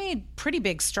 And they've made pretty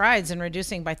big strides in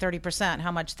reducing by 30%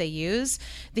 how much they use.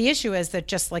 The issue is that,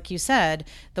 just like you said,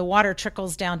 the water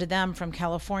trickles down to them from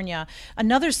California.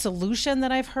 Another solution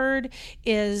that I've heard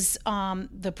is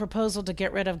the proposal to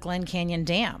get rid of Glen Canyon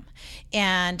Dam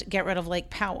and get rid of Lake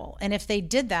Powell. And if they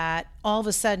did that, all of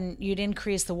a sudden you'd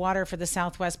increase the water for the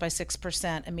Southwest by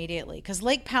 6% immediately. Because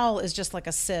Lake Powell is just like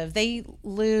a sieve. They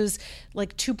lose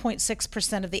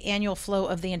 2.6% of the annual flow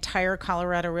of the entire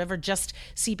Colorado River just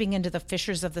seeping into the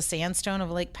fissures of the sandstone of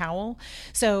Lake Powell.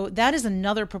 So that is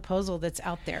another proposal that's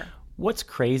out there. What's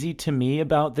crazy to me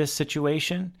about this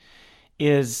situation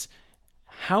is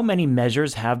how many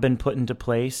measures have been put into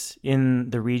place in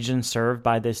the region served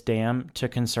by this dam to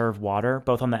conserve water,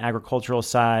 both on the agricultural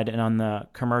side and on the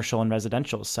commercial and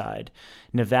residential side.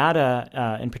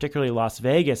 Nevada, and particularly Las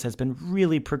Vegas, has been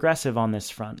really progressive on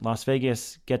this front. Las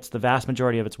Vegas gets the vast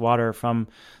majority of its water from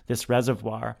this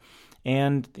reservoir.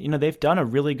 And, they've done a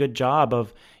really good job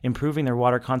of improving their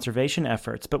water conservation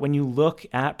efforts. But when you look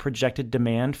at projected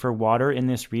demand for water in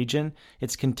this region,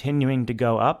 it's continuing to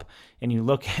go up. And you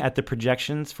look at the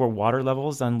projections for water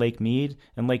levels on Lake Mead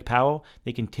and Lake Powell,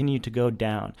 they continue to go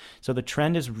down. So the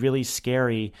trend is really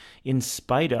scary in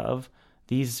spite of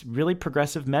these really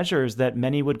progressive measures that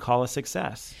many would call a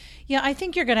success. Yeah, I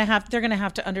think they're going to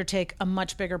have to undertake a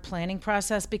much bigger planning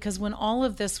process, because when all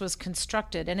of this was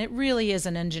constructed, and it really is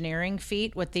an engineering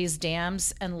feat what these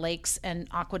dams and lakes and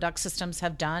aqueduct systems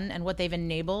have done and what they've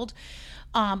enabled,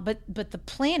 but the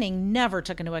planning never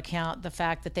took into account the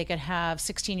fact that they could have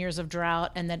 16 years of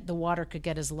drought and that the water could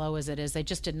get as low as it is. They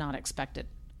just did not expect it.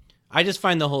 I just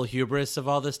find the whole hubris of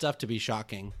all this stuff to be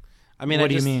shocking. I mean, what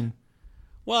do you mean?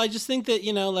 Well, I just think that,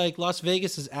 Las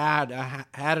Vegas has added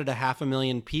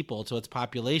 500,000 people to its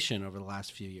population over the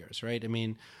last few years, right? I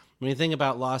mean, when you think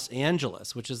about Los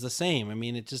Angeles, which is the same, I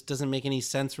mean, it just doesn't make any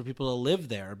sense for people to live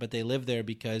there, but they live there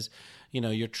because,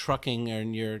 you're trucking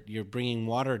and you're bringing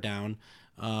water down,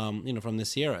 from the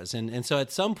Sierras. And so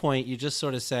at some point you just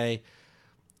sort of say,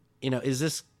 is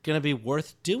this going to be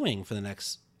worth doing for the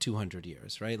next 200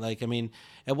 years, right?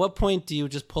 At what point do you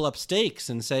just pull up stakes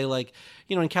and say,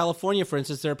 in California, for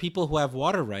instance, there are people who have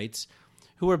water rights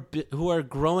who are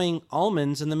growing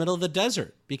almonds in the middle of the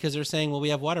desert because they're saying, well, we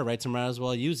have water rights and might as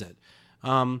well use it.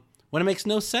 When it makes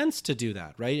no sense to do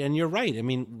that, right? And you're right. I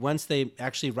mean, once they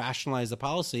actually rationalize the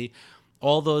policy,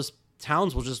 all those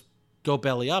towns will just go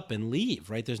belly up and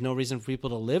leave, right? There's no reason for people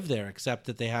to live there except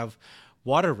that they have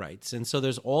water rights. And so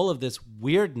there's all of this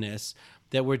weirdness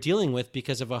that we're dealing with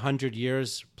because of 100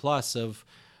 years plus of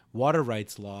water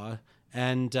rights law.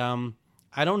 And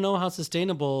I don't know how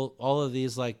sustainable all of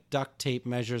these duct tape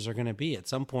measures are going to be. At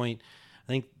some point, I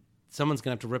think someone's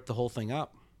going to have to rip the whole thing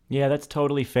up. Yeah, that's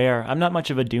totally fair. I'm not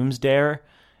much of a doomsdayer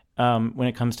when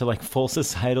it comes to full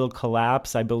societal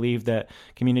collapse. I believe that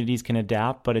communities can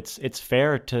adapt, but it's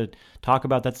fair to talk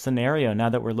about that scenario now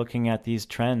that we're looking at these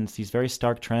trends, these very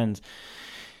stark trends.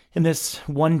 And this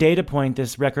one data point,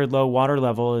 this record low water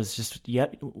level, is just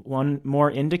yet one more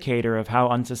indicator of how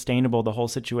unsustainable the whole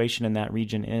situation in that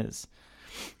region is.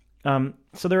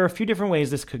 So there are a few different ways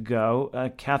this could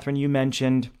go. Catherine, you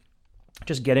mentioned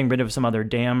just getting rid of some other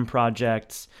dam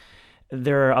projects.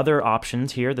 There are other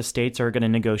options here. The states are going to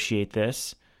negotiate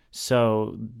this,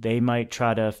 so they might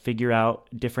try to figure out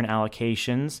different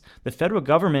allocations. The federal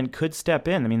government could step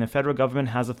in. I mean, the federal government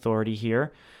has authority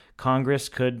here. Congress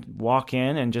could walk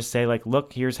in and just say,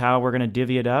 look, here's how we're going to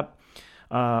divvy it up.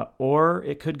 Or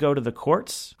it could go to the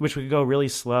courts, which would go really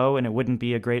slow and it wouldn't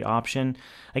be a great option.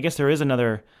 I guess there is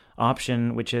another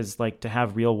option, which is to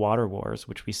have real water wars,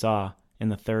 which we saw in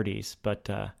the 30s. But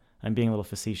I'm being a little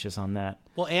facetious on that.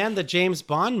 Well, and the James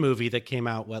Bond movie that came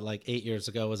out, 8 years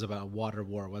ago was about water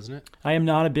war, wasn't it? I am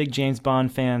not a big James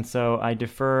Bond fan, so I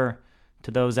defer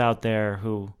to those out there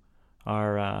who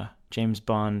are James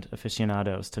Bond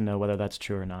aficionados to know whether that's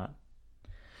true or not.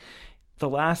 The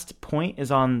last point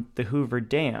is on the Hoover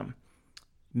Dam.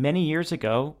 Many years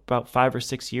ago, about 5 or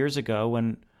 6 years ago,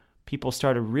 when people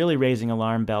started really raising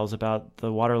alarm bells about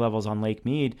the water levels on Lake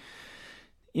Mead,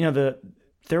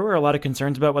 there were a lot of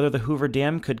concerns about whether the Hoover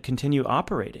Dam could continue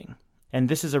operating. And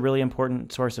this is a really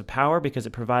important source of power because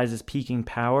it provides this peaking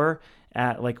power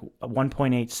at like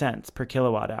 1.8 cents per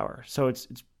kilowatt hour. So it's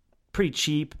pretty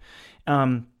cheap.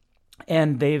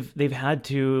 And they've had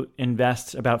to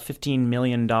invest about $15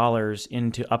 million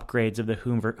into upgrades of the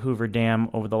Hoover Dam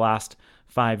over the last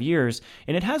 5 years.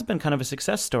 And it has been kind of a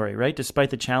success story, right?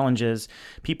 Despite the challenges,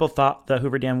 people thought the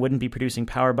Hoover Dam wouldn't be producing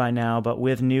power by now, but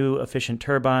with new efficient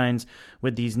turbines,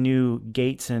 with these new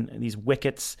gates and these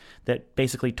wickets that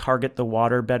basically target the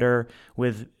water better,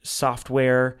 with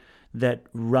software that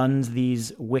runs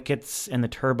these wickets and the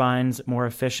turbines more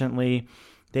efficiently,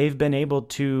 they've been able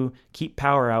to keep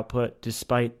power output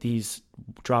despite these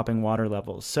dropping water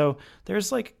levels. So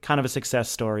there's like kind of a success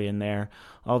story in there,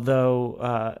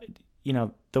 although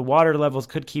the water levels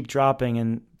could keep dropping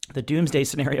and the doomsday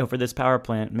scenario for this power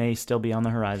plant may still be on the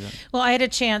horizon. Well, I had a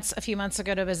chance a few months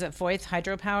ago to visit Voith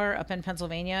Hydropower up in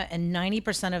Pennsylvania, and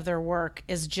 90% of their work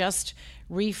is just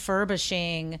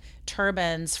refurbishing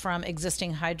turbines from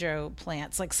existing hydro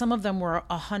plants. Like some of them were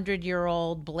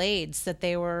 100-year-old blades that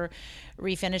they were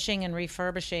refinishing and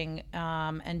refurbishing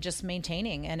and just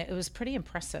maintaining. And it was pretty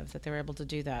impressive that they were able to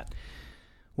do that.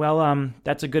 Well,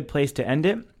 that's a good place to end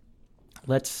it.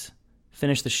 Let's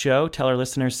finish the show. Tell our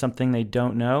listeners something they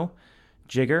don't know.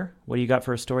 Jigger, what do you got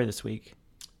for a story this week?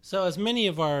 So as many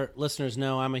of our listeners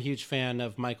know, I'm a huge fan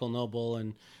of Michael Noble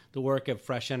and the work of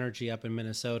Fresh Energy up in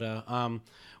Minnesota.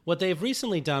 What they've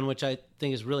recently done, which I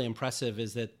think is really impressive,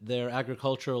 is that their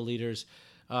agricultural leaders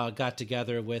got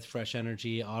together with Fresh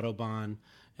Energy, Autobahn,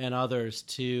 and others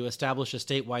to establish a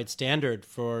statewide standard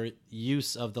for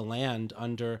use of the land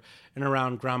under and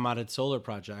around ground-mounted solar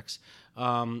projects.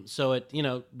 So it,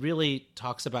 really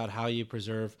talks about how you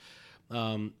preserve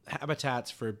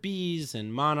habitats for bees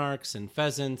and monarchs and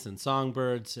pheasants and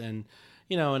songbirds and,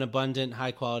 an abundant,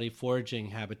 high-quality foraging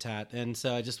habitat. And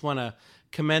so I just want to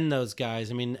commend those guys.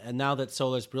 I mean, now that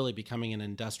solar is really becoming an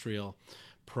industrial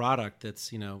product that's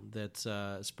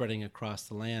spreading across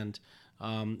the land,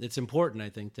 it's important, I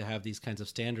think, to have these kinds of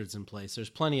standards in place. There's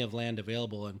plenty of land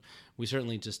available, and we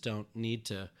certainly just don't need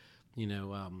to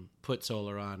put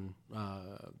solar on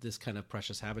this kind of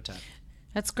precious habitat.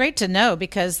 That's great to know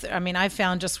because, I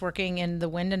found just working in the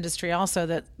wind industry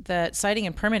also that siting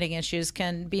and permitting issues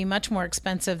can be much more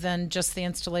expensive than just the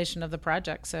installation of the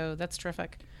project. So that's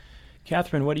terrific.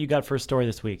 Catherine, what do you got for a story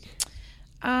this week?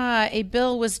 A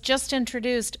bill was just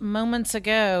introduced moments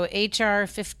ago, H.R.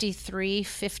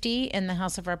 5350 in the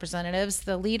House of Representatives.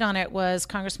 The lead on it was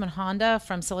Congressman Honda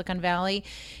from Silicon Valley.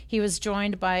 He was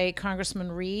joined by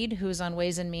Congressman Reed, who's on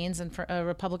Ways and Means and a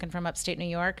Republican from upstate New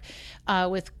York,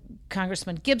 with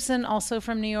Congressman Gibson, also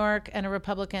from New York, and a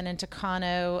Republican in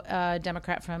Takano, a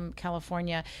Democrat from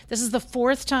California. This is the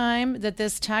fourth time that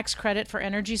this tax credit for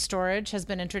energy storage has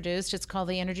been introduced. It's called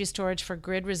the Energy Storage for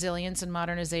Grid Resilience and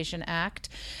Modernization Act.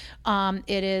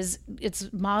 It's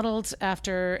modeled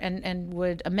after and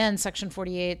would amend Section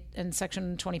 48 and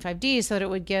Section 25D so that it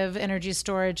would give energy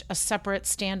storage a separate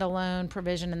standalone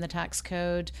provision in the tax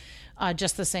code,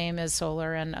 just the same as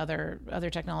solar and other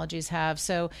technologies have.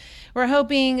 So we're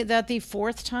hoping that the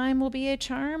fourth time will be a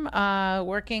charm,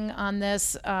 working on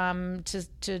this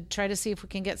to try to see if we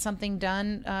can get something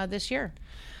done this year.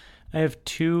 I have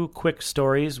two quick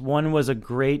stories. One was a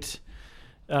great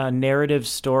narrative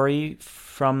story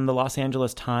from the Los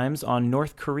Angeles Times on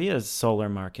North Korea's solar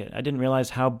market. I didn't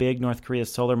realize how big North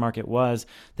Korea's solar market was.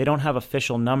 They don't have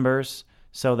official numbers,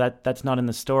 so that's not in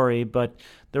the story, but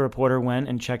the reporter went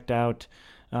and checked out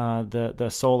the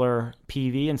solar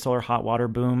PV and solar hot water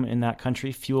boom in that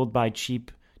country, fueled by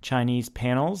cheap Chinese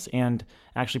panels and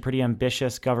actually pretty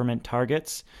ambitious government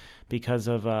targets because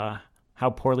of how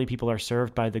poorly people are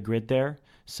served by the grid there.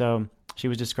 So she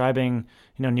was describing,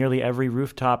 nearly every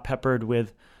rooftop peppered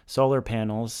with solar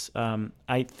panels.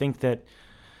 I think that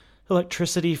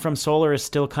electricity from solar is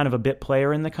still kind of a bit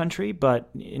player in the country, but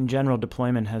in general,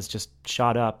 deployment has just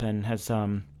shot up and has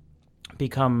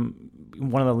become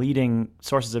one of the leading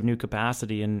sources of new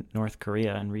capacity in North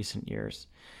Korea in recent years.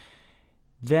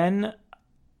 Then,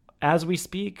 as we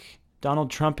speak,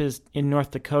 Donald Trump is in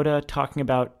North Dakota talking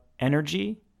about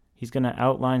energy. He's going to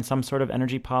outline some sort of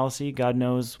energy policy. God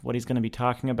knows what he's going to be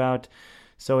talking about.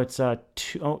 So it's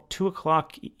 2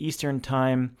 o'clock Eastern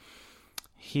time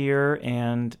here,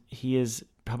 and he is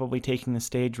probably taking the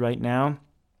stage right now.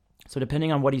 So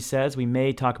depending on what he says, we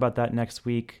may talk about that next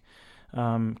week.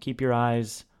 Keep your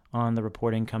eyes on the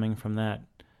reporting coming from that.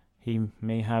 He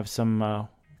may have some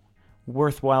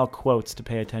worthwhile quotes to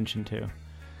pay attention to.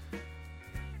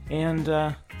 And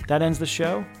that ends the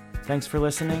show. Thanks for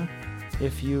listening.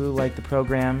 If you like the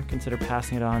program, consider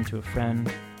passing it on to a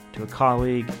friend, to a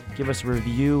colleague. Give us a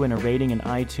review and a rating in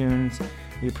iTunes.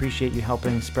 We appreciate you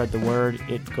helping spread the word.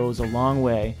 It goes a long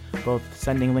way, both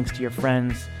sending links to your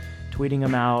friends, tweeting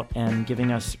them out, and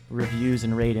giving us reviews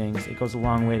and ratings. It goes a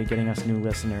long way to getting us new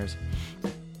listeners.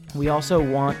 We also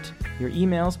want your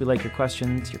emails. We like your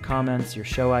questions, your comments, your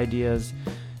show ideas.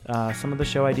 Some of the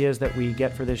show ideas that we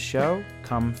get for this show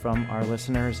come from our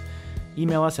listeners.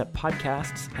 Email us at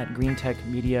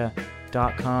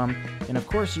podcasts@greentechmedia.com. And of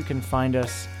course, you can find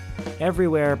us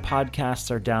everywhere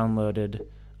podcasts are downloaded.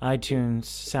 iTunes,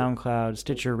 SoundCloud,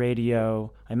 Stitcher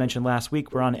Radio. I mentioned last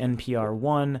week we're on NPR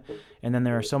One, and then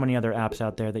there are so many other apps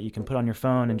out there that you can put on your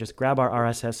phone and just grab our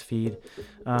RSS feed.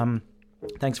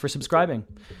 Thanks for subscribing.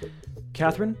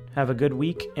 Catherine, have a good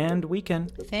week and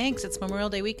weekend. Thanks. It's Memorial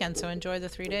Day weekend, so enjoy the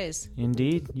 3 days.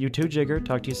 Indeed. You too, Jigger.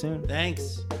 Talk to you soon.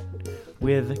 Thanks.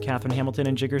 With Catherine Hamilton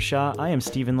and Jigger Shah, I am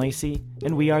Stephen Lacey,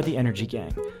 and we are The Energy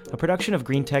Gang, a production of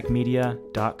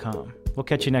GreenTechMedia.com. We'll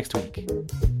catch you next week.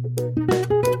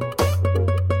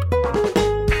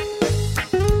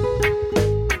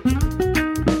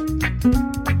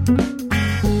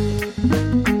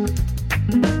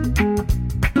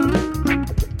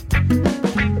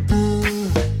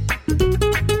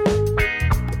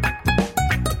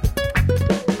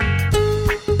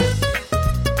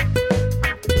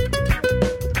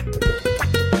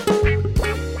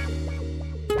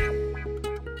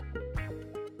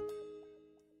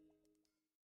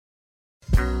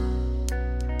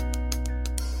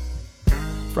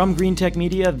 From Green Tech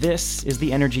Media, this is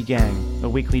The Energy Gang, a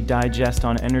weekly digest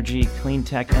on energy, clean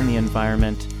tech, and the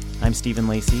environment. I'm Stephen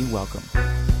Lacey. Welcome.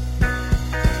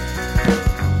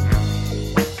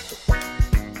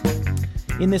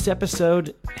 In this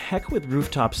episode, heck with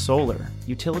rooftop solar.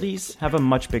 Utilities have a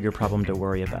much bigger problem to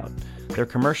worry about. Their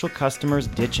commercial customers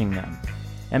ditching them.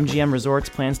 MGM Resorts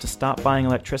plans to stop buying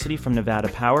electricity from Nevada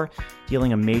Power,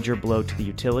 dealing a major blow to the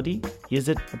utility. Is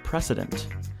it a precedent?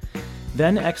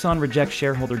 Then Exxon rejects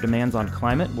shareholder demands on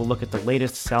climate. We'll look at the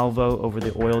latest salvo over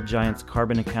the oil giant's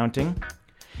carbon accounting.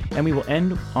 And we will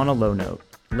end on a low note.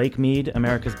 Lake Mead,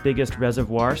 America's biggest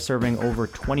reservoir, serving over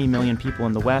 20 million people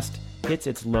in the West, hits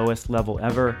its lowest level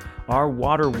ever. Are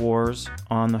water wars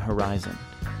on the horizon?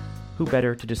 Who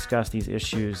better to discuss these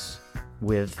issues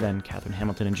with than Catherine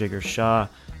Hamilton and Jigger Shah,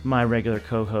 my regular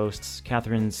co-hosts.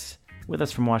 Catherine's with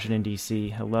us from Washington,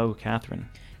 D.C. Hello, Catherine.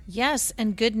 Yes,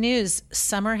 and good news.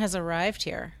 Summer has arrived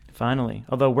here. Finally.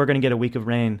 Although we're going to get a week of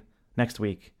rain next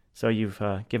week. So you've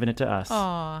given it to us.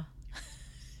 Aw.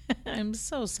 I'm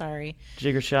so sorry.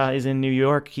 Jigger Shah is in New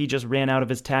York. He just ran out of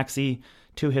his taxi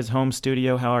to his home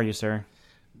studio. How are you, sir?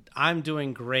 I'm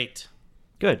doing great.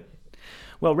 Good.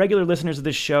 Well, regular listeners of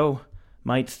this show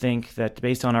might think that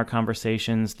based on our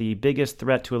conversations, the biggest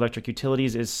threat to electric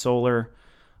utilities is solar,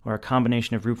 or a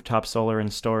combination of rooftop solar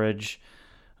and storage,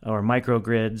 or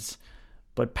microgrids,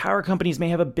 but power companies may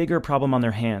have a bigger problem on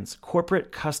their hands: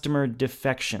 corporate customer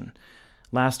defection.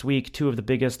 Last week, two of the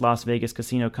biggest Las Vegas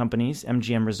casino companies,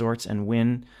 MGM Resorts and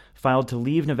Wynn, filed to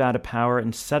leave Nevada Power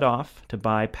and set off to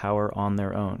buy power on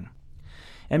their own.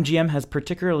 MGM has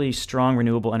particularly strong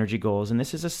renewable energy goals, and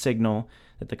this is a signal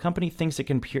that the company thinks it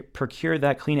can procure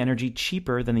that clean energy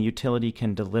cheaper than the utility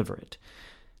can deliver it.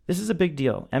 This is a big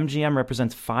deal. MGM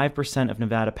represents 5% of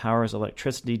Nevada Power's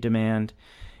electricity demand.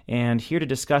 And here to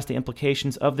discuss the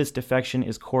implications of this defection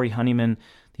is Corey Honeyman,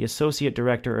 the Associate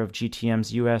Director of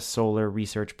GTM's U.S. Solar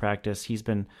Research Practice. He's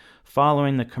been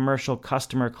following the commercial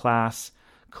customer class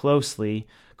closely.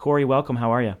 Corey, welcome.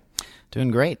 How are you?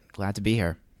 Doing great. Glad to be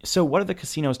here. So what are the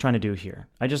casinos trying to do here?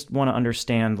 I just want to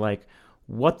understand,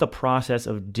 what the process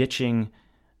of ditching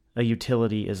a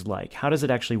utility is like. How does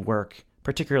it actually work,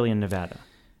 particularly in Nevada?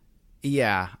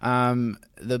 Yeah.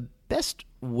 The best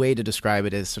way to describe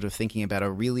it is sort of thinking about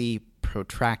a really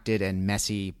protracted and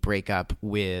messy breakup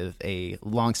with a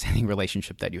long-standing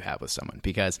relationship that you have with someone,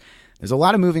 because there's a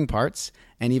lot of moving parts.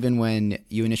 And even when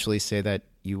you initially say that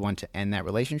you want to end that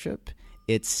relationship,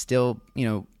 it's still,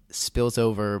 spills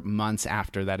over months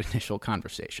after that initial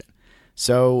conversation.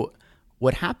 So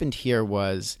what happened here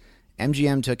was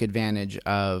MGM took advantage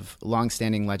of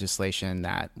long-standing legislation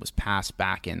that was passed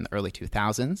back in the early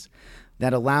 2000s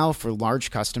that allow for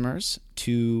large customers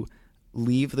to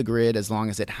leave the grid as long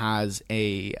as it has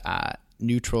a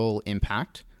neutral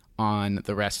impact on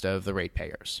the rest of the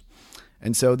ratepayers.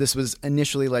 And so this was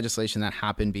initially legislation that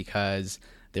happened because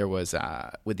there was,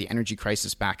 with the energy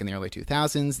crisis back in the early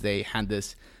 2000s, they had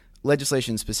this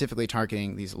legislation specifically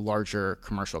targeting these larger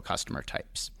commercial customer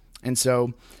types. And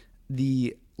so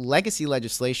the legacy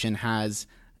legislation has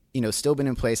still been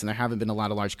in place, and there haven't been a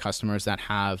lot of large customers that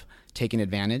have taken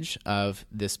advantage of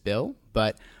this bill.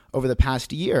 But over the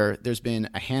past year, there's been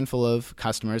a handful of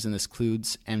customers, and this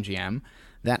includes MGM,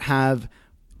 that have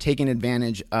taken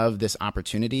advantage of this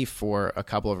opportunity for a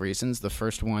couple of reasons. The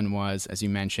first one was, as you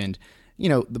mentioned,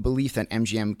 the belief that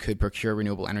MGM could procure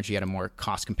renewable energy at a more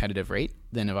cost competitive rate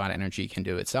than Nevada Energy can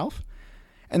do itself.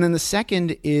 And then the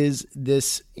second is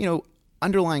this,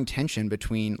 underlying tension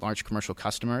between large commercial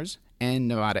customers and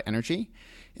Nevada Energy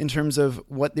in terms of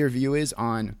what their view is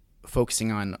on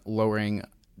focusing on lowering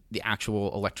the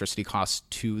actual electricity costs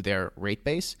to their rate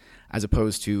base as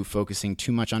opposed to focusing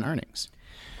too much on earnings.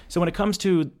 So when it comes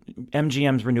to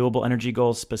MGM's renewable energy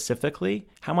goals specifically,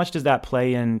 how much does that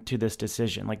play into this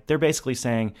decision? Like they're basically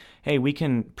saying, hey, we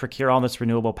can procure all this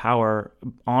renewable power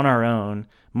on our own,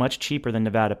 much cheaper than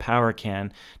Nevada Power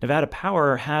can. Nevada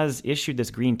Power has issued this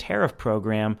green tariff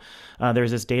program.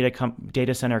 There's this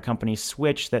data center company,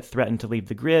 Switch, that threatened to leave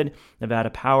the grid.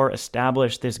 Nevada Power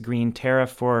established this green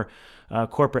tariff for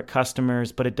corporate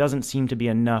customers, but it doesn't seem to be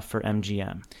enough for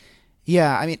MGM.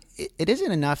 Yeah, I mean, it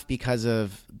isn't enough because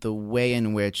of the way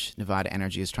in which Nevada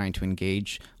Energy is trying to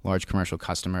engage large commercial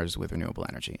customers with renewable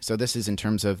energy. So this is in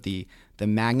terms of the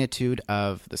magnitude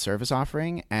of the service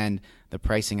offering and the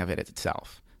pricing of it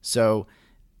itself. So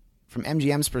from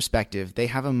MGM's perspective, they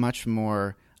have a much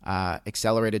more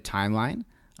accelerated timeline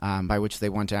by which they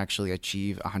want to actually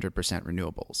achieve 100%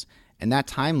 renewables. And that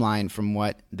timeline, from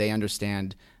what they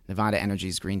understand Nevada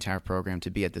Energy's green tariff program to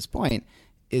be at this point,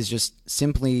 is just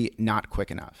simply not quick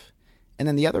enough. And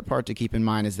then the other part to keep in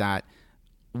mind is that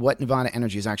what Nevada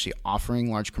Energy is actually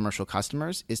offering large commercial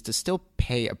customers is to still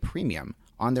pay a premium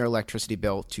on their electricity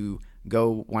bill to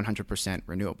go 100%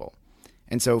 renewable.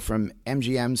 And so from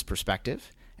MGM's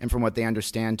perspective, and from what they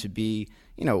understand to be,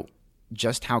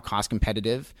 just how cost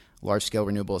competitive large-scale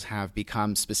renewables have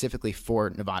become specifically for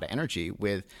Nevada Energy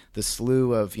with the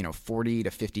slew of, $40 to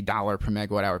 $50 per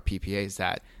megawatt hour PPAs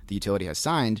that the utility has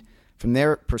signed, from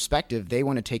their perspective, they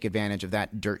want to take advantage of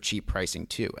that dirt cheap pricing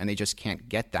too, and they just can't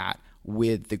get that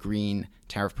with the green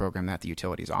tariff program that the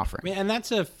utility is offering. And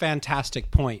that's a fantastic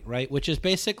point, right? Which is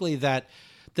basically that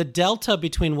the delta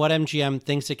between what MGM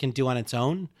thinks it can do on its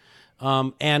own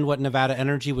and what Nevada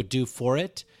Energy would do for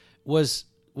it was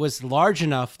large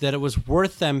enough that it was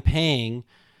worth them paying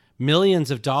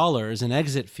millions of dollars in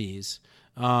exit fees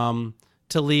to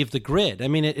leave the grid. I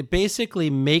mean, it basically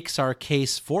makes our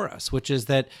case for us, which is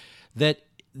that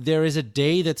there is a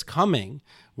day that's coming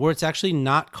where it's actually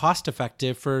not cost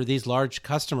effective for these large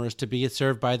customers to be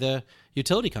served by the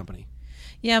utility company.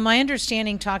 Yeah, my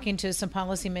understanding talking to some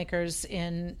policymakers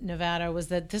in Nevada was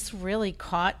that this really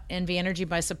caught NV Energy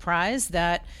by surprise,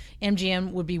 that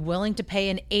MGM would be willing to pay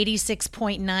an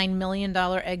 $86.9 million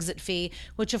exit fee,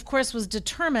 which of course was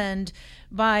determined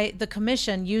by the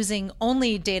commission using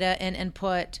only data and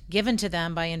input given to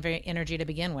them by NV Energy to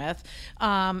begin with,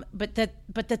 but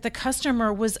that the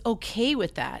customer was okay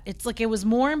with that. It's like it was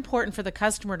more important for the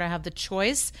customer to have the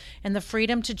choice and the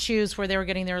freedom to choose where they were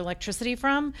getting their electricity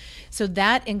from. So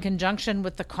that, in conjunction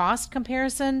with the cost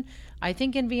comparison, I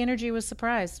think NV Energy was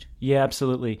surprised. Yeah,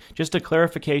 absolutely. Just a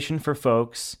clarification for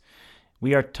folks.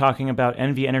 We are talking about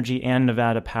NV Energy and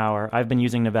Nevada Power. I've been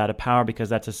using Nevada Power because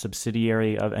that's a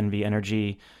subsidiary of NV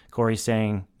Energy. Corey's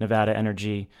saying Nevada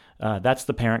Energy. That's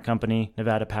the parent company.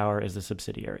 Nevada Power is the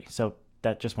subsidiary. So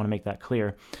just want to make that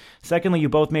clear. Secondly, you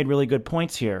both made really good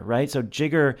points here, right? So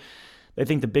Jigger, I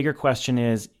think the bigger question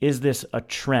is this a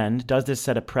trend? Does this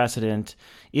set a precedent?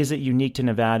 Is it unique to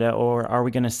Nevada, or are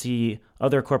we going to see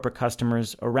other corporate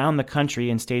customers around the country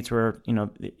in states where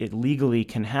it legally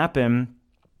can happen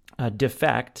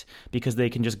defect because they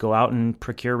can just go out and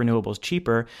procure renewables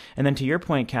cheaper? And then to your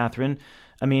point, Catherine,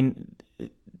 I mean,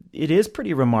 it is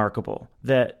pretty remarkable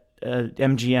that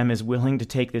MGM is willing to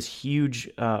take this huge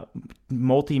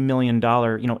multi-million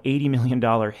dollar, $80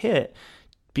 million hit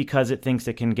because it thinks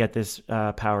it can get this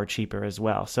power cheaper as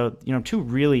well. So, two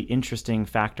really interesting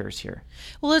factors here.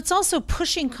 Well, it's also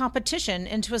pushing competition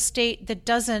into a state that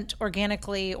doesn't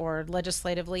organically or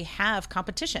legislatively have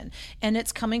competition. And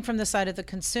it's coming from the side of the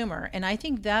consumer. And I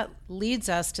think that leads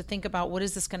us to think about what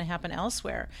is this going to happen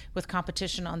elsewhere with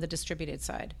competition on the distributed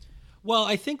side. Well,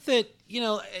 I think that,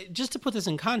 just to put this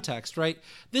in context, right,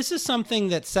 this is something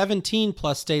that 17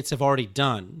 plus states have already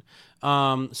done.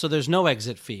 So there's no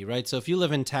exit fee, right? So if you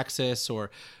live in Texas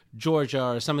or Georgia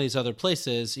or some of these other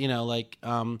places,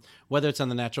 whether it's on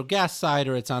the natural gas side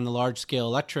or it's on the large scale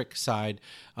electric side,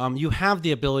 you have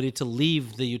the ability to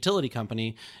leave the utility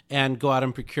company and go out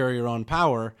and procure your own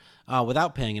power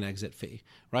without paying an exit fee,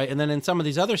 right? And then in some of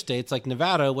these other states like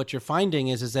Nevada, what you're finding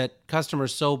is that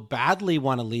customers so badly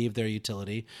want to leave their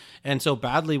utility and so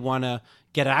badly want to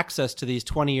get access to these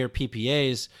 20-year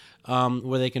PPAs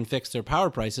where they can fix their power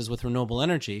prices with renewable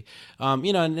energy. In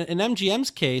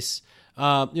MGM's case,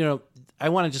 I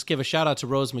want to just give a shout out to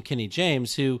Rose McKinney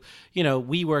James, who,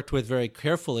 we worked with very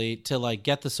carefully to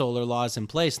get the solar laws in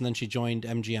place. And then she joined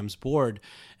MGM's board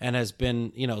and has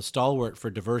been, stalwart for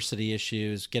diversity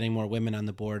issues, getting more women on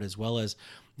the board, as well as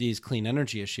these clean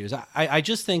energy issues. I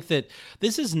just think that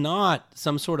this is not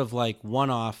some sort of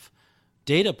one-off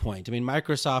data point. I mean,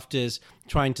 Microsoft is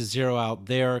trying to zero out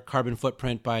their carbon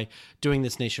footprint by doing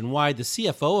this nationwide. The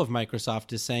CFO of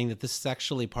Microsoft is saying that this is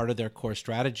actually part of their core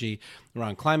strategy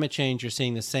around climate change. You're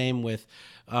seeing the same with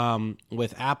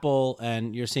Apple,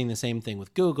 and you're seeing the same thing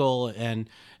with Google and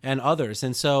others.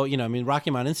 And so, Rocky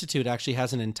Mountain Institute actually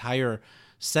has an entire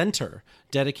center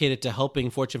dedicated to helping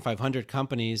Fortune 500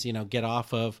 companies, get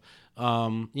off of,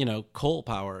 coal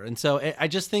power. And so I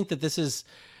just think that this is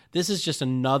just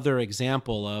another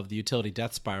example of the utility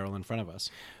death spiral in front of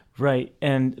us. Right.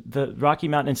 And the Rocky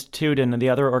Mountain Institute and the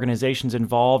other organizations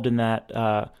involved in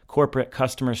that corporate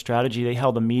customer strategy, they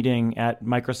held a meeting at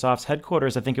Microsoft's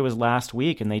headquarters, I think it was last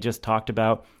week, and they just talked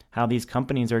about how these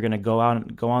companies are going to go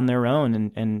on their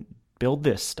own and build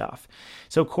this stuff.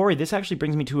 So, Corey, this actually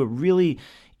brings me to a really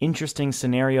interesting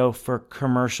scenario for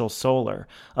commercial solar.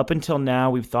 Up until now,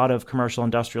 we've thought of commercial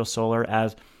industrial solar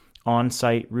as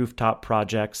on-site rooftop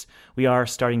projects. We are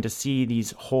starting to see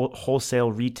these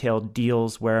wholesale retail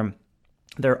deals where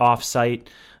they're off-site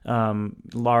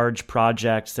large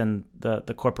projects, and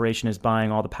the corporation is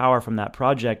buying all the power from that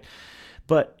project.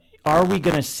 But are we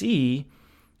going to see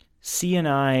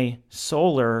C&I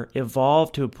solar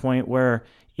evolve to a point where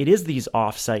it is these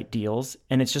off-site deals,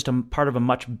 and it's just a part of a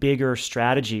much bigger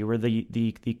strategy where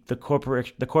the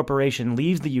corporation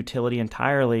leaves the utility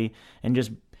entirely and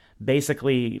just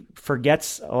basically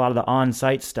forgets a lot of the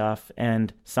on-site stuff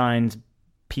and signs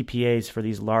PPAs for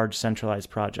these large centralized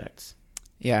projects?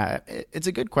 Yeah, it's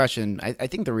a good question. I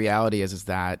think the reality is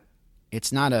that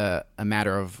it's not a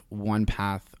matter of one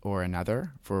path or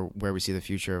another for where we see the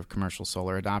future of commercial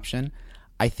solar adoption.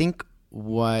 I think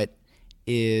what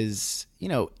is,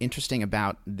 interesting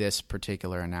about this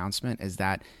particular announcement is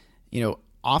that,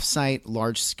 off-site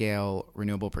large-scale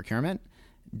renewable procurement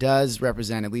does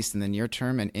represent, at least in the near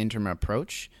term, an interim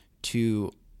approach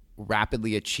to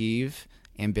rapidly achieve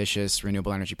ambitious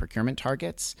renewable energy procurement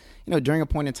targets, during a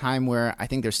point in time where I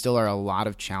think there still are a lot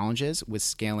of challenges with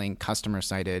scaling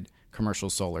customer-sited commercial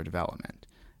solar development.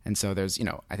 And so there's,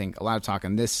 I think a lot of talk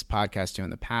on this podcast too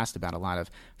in the past about a lot of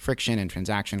friction and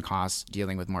transaction costs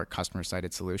dealing with more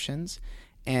customer-sited solutions.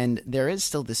 And there is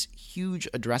still this huge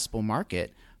addressable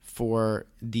market for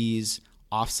these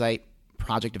off-site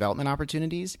project development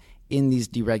opportunities in these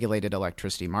deregulated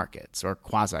electricity markets, or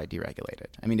quasi-deregulated.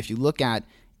 I mean, if you look at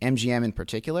MGM in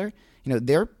particular,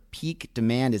 their peak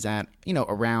demand is at,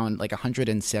 around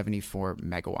 174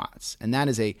 megawatts. And that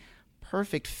is a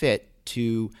perfect fit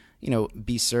to,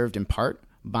 be served in part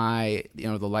by,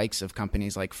 the likes of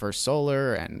companies like First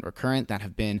Solar and Recurrent that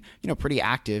have been, pretty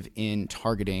active in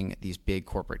targeting these big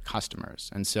corporate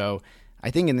customers. And so I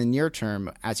think in the near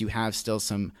term, as you have still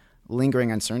some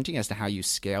lingering uncertainty as to how you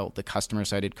scale the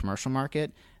customer-sited commercial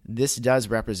market, this does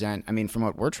represent, from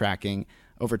what we're tracking,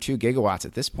 over 2 gigawatts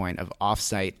at this point of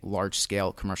off-site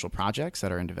large-scale commercial projects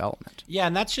that are in development. Yeah,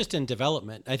 and that's just in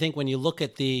development. I think when you look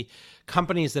at the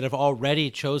companies that have already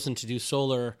chosen to do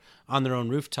solar on their own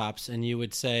rooftops, and you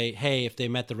would say, hey, if they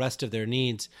met the rest of their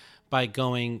needs by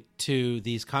going to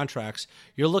these contracts,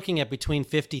 you're looking at between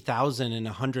 50,000 and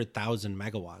 100,000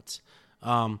 megawatts.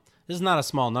 This is not a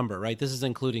small number, right? This is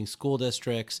including school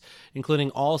districts, including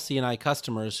all C&I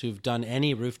customers who've done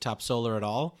any rooftop solar at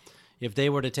all. If they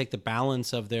were to take the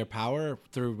balance of their power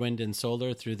through wind and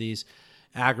solar through these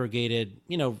aggregated,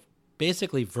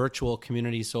 basically virtual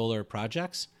community solar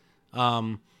projects,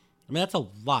 that's a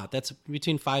lot. That's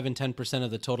between 5 and 10%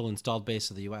 of the total installed base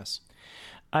of the U.S.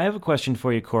 I have a question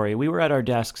for you, Corey. We were at our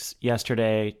desks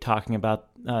yesterday talking about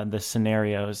the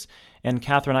scenarios. And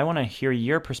Catherine, I want to hear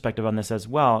your perspective on this as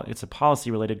well. It's a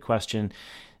policy-related question.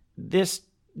 This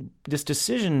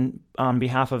decision on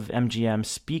behalf of MGM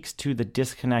speaks to the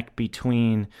disconnect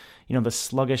between, the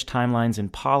sluggish timelines in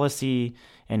policy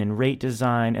and in rate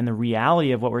design and the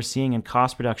reality of what we're seeing in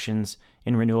cost reductions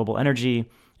in renewable energy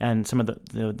and some of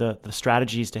the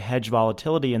strategies to hedge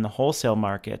volatility in the wholesale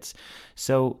markets.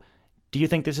 So do you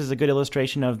think this is a good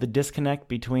illustration of the disconnect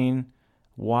between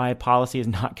why policy is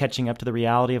not catching up to the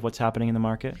reality of what's happening in the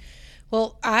market?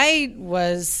 Well, I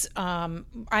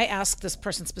asked this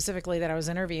person specifically that I was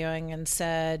interviewing and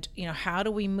said, how do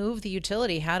we move the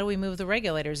utility? How do we move the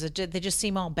regulators? They just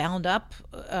seem all bound up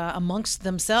amongst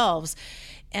themselves.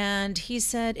 And he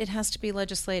said it has to be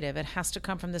legislative. It has to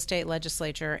come from the state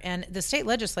legislature. And the state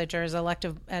legislature, as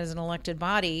an elected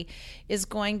body, is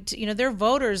going to, their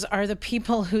voters are the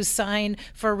people who sign up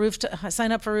for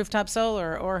rooftop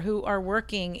solar or who are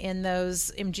working in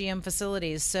those MGM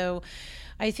facilities. So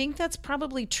I think that's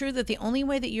probably true, that the only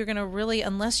way that you're going to really,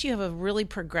 unless you have a really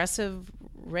progressive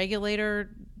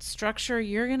regulator structure,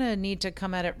 you're going to need to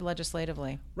come at it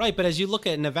legislatively. Right. But as you look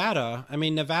at Nevada,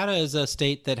 Nevada is a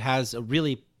state that has a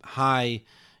really high,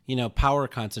 power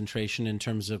concentration in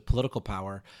terms of political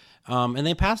power. And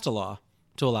they passed a law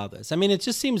to allow this. It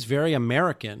just seems very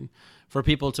American for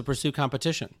people to pursue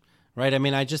competition. Right.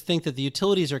 I just think that the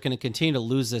utilities are going to continue to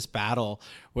lose this battle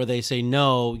where they say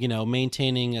no,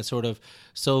 maintaining a sort of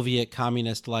Soviet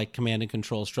communist-like command and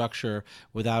control structure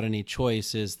without any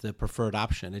choice is the preferred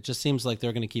option. It just seems like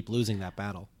they're going to keep losing that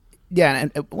battle. Yeah.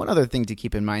 And one other thing to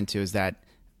keep in mind, too, is that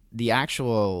the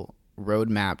actual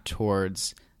roadmap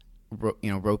towards,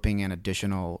 roping in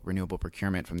additional renewable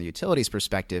procurement from the utilities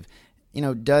perspective,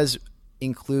 does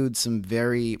include some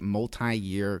very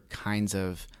multi-year kinds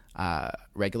of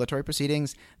regulatory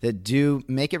proceedings that do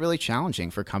make it really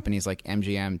challenging for companies like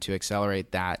MGM to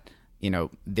accelerate that,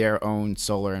 their own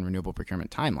solar and renewable procurement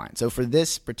timeline. So for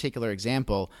this particular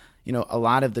example, a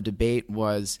lot of the debate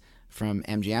was from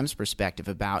MGM's perspective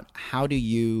about how do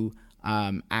you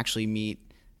actually meet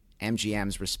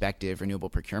MGM's respective renewable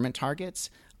procurement targets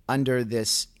under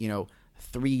this,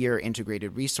 3-year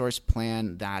integrated resource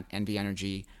plan that NV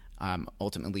Energy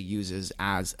ultimately uses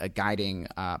as a guiding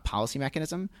policy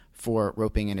mechanism for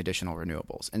roping in additional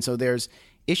renewables. And so there's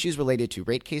issues related to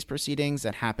rate case proceedings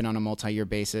that happen on a multi-year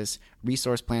basis,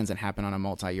 resource plans that happen on a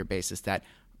multi-year basis that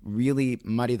really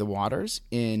muddy the waters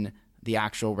in the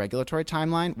actual regulatory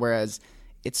timeline, whereas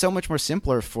it's so much more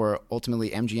simpler for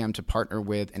ultimately MGM to partner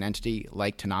with an entity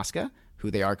like Tenaska, who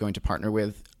they are going to partner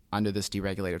with under this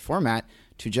deregulated format,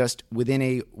 to just within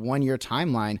a 1-year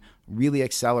timeline really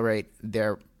accelerate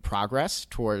their progress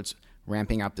towards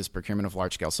ramping up this procurement of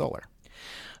large-scale solar.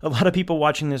 A lot of people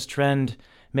watching this trend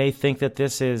may think that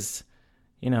this is,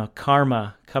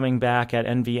 karma coming back at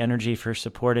NV Energy for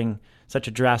supporting such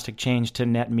a drastic change to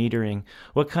net metering.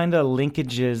 What kind of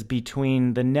linkages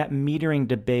between the net metering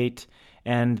debate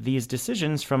and these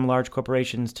decisions from large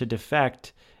corporations to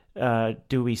defect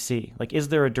do we see? Is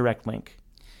there a direct link?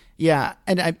 Yeah,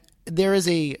 and there is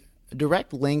a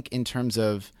direct link in terms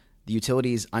of the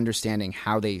utilities understanding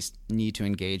how they need to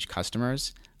engage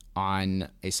customers on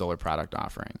a solar product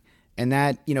offering. And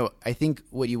that, I think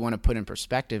what you want to put in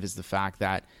perspective is the fact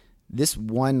that this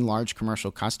one large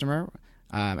commercial customer,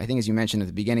 I think as you mentioned at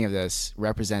the beginning of this,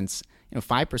 represents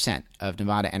 5% of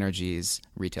Nevada Energy's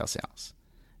retail sales.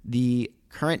 The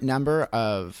current number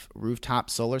of rooftop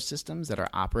solar systems that are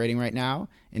operating right now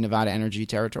in Nevada Energy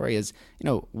territory is,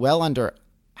 well under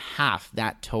half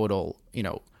that total,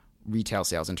 retail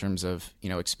sales in terms of,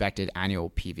 expected annual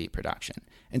PV production.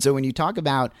 And so when you talk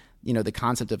about, the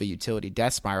concept of a utility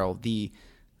death spiral, the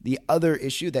other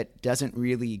issue that doesn't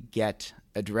really get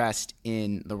addressed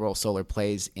in the role solar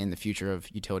plays in the future of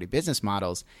utility business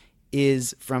models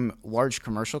is from large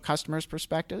commercial customers'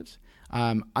 perspectives,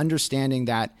 understanding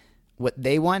that what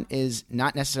they want is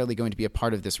not necessarily going to be a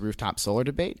part of this rooftop solar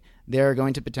debate. They're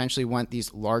going to potentially want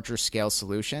these larger scale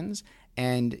solutions.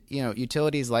 And,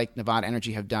 utilities like Nevada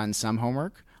Energy have done some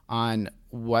homework on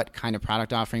what kind of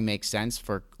product offering makes sense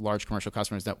for large commercial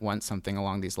customers that want something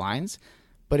along these lines.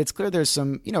 But it's clear there's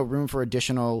some, room for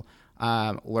additional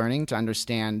learning to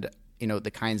understand,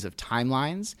 the kinds of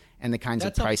timelines and the kinds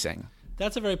of pricing.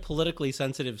 That's a very politically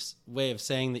sensitive way of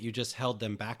saying that you just held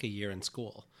them back a year in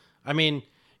school.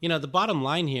 The bottom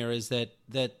line here is that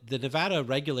the Nevada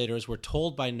regulators were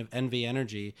told by NV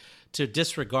Energy to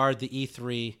disregard the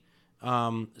E3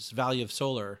 value of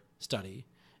solar study.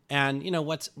 And,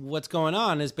 what's going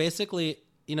on is basically,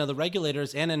 the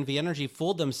regulators and NV Energy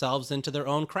fooled themselves into their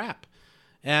own crap.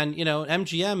 And,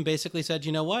 MGM basically said,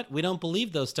 you know what, we don't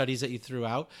believe those studies that you threw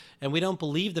out, and we don't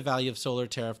believe the value of solar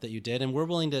tariff that you did, and we're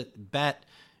willing to bet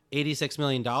 $86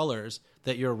 million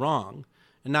that you're wrong.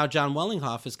 And now John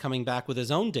Wellinghoff is coming back with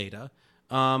his own data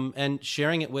and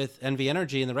sharing it with NV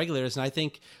Energy and the regulators. And I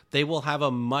think they will have a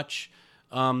much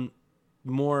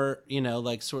more,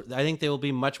 I think they will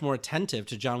be much more attentive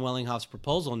to John Wellinghoff's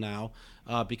proposal now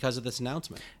because of this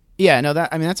announcement. Yeah, no,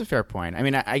 that's a fair point.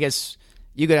 I guess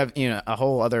you could have, a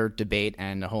whole other debate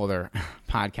and a whole other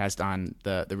podcast on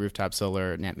the rooftop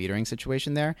solar net metering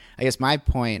situation there. I guess my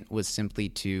point was simply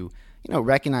to,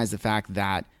 recognize the fact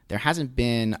that there hasn't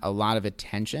been a lot of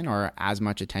attention or as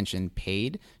much attention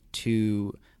paid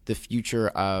to the future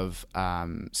of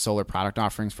solar product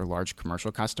offerings for large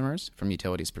commercial customers from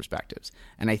utilities perspectives.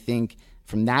 And I think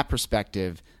from that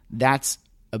perspective, that's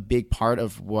a big part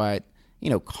of what,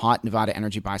 caught Nevada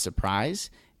Energy by surprise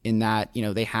in that,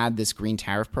 they had this green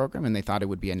tariff program and they thought it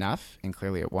would be enough, and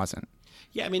clearly it wasn't.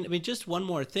 Yeah, I mean, just one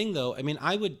more thing, though. I mean,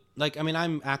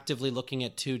 I'm actively looking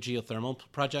at 2 geothermal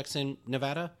projects in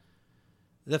Nevada.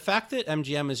 The fact that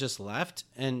MGM has just left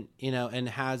and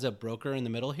has a broker in the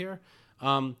middle here,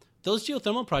 those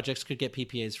geothermal projects could get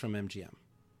PPAs from MGM,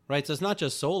 right? So it's not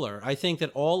just solar. I think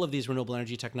that all of these renewable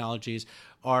energy technologies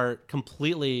are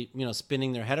completely,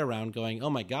 spinning their head around going, oh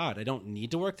my God, I don't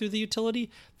need to work through the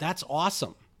utility. That's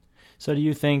awesome. So do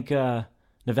you think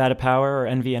Nevada Power or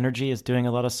NV Energy is doing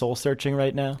a lot of soul searching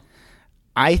right now?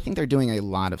 I think they're doing a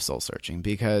lot of soul searching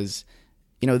because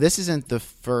this isn't the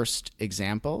first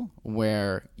example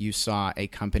where you saw a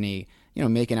company,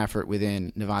 make an effort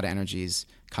within Nevada Energy's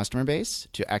customer base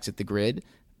to exit the grid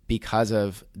because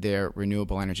of their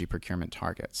renewable energy procurement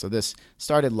targets. So this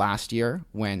started last year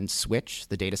when Switch,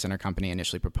 the data center company,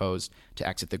 initially proposed to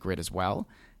exit the grid as well.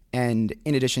 And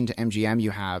in addition to MGM,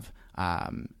 you have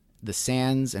the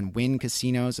Sands and Wynn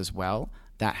casinos as well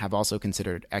that have also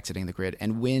considered exiting the grid.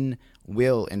 And Wynn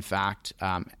will, in fact,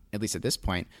 at least at this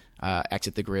point,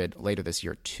 exit the grid later this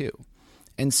year too.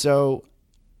 And so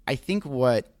I think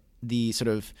what the sort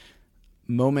of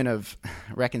moment of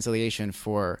reconciliation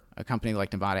for a company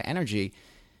like Nevada Energy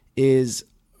is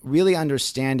really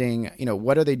understanding,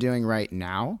 what are they doing right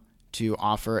now to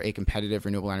offer a competitive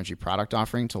renewable energy product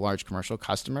offering to large commercial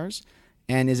customers?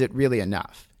 And is it really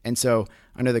enough? And so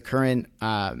under the current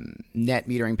net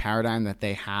metering paradigm that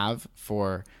they have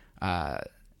for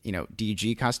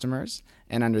DG customers,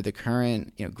 and under the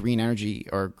current green energy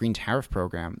or green tariff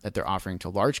program that they're offering to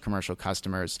large commercial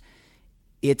customers,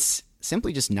 it's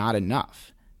simply just not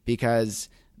enough because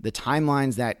the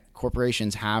timelines that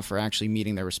corporations have for actually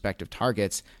meeting their respective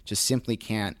targets just simply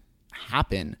can't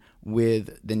happen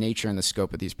with the nature and the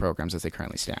scope of these programs as they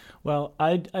currently stand. Well,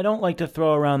 I don't like to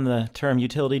throw around the term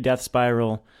utility death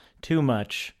spiral too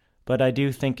much, but I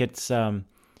do think it's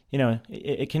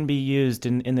it can be used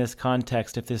in this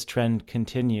context if this trend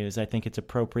continues. I think it's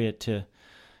appropriate to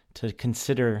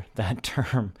consider that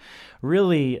term.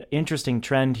 Really interesting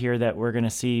trend here that we're going to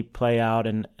see play out,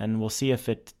 and we'll see if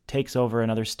it takes over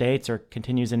in other states or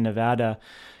continues in Nevada.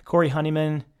 Corey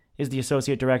Honeyman is the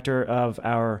Associate Director of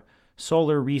our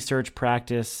Solar Research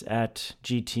Practice at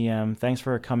GTM. Thanks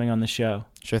for coming on the show.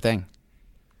 Sure thing.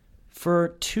 For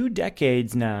 2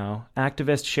 decades now,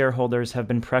 activist shareholders have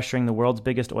been pressuring the world's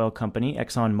biggest oil company,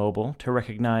 ExxonMobil, to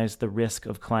recognize the risk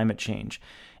of climate change.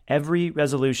 Every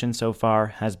resolution so far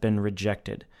has been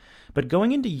rejected. But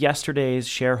going into yesterday's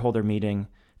shareholder meeting,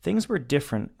 things were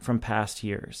different from past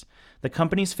years. The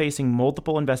company's facing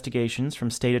multiple investigations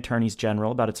from state attorneys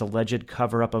general about its alleged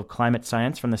cover-up of climate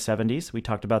science from the 70s. We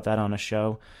talked about that on a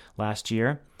show last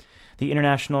year. The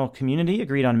international community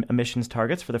agreed on emissions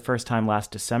targets for the first time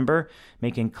last December,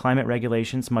 making climate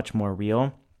regulations much more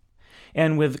real.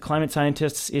 And with climate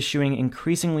scientists issuing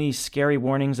increasingly scary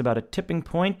warnings about a tipping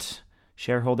point,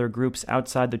 shareholder groups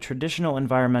outside the traditional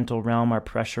environmental realm are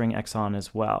pressuring Exxon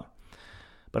as well.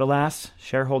 But alas,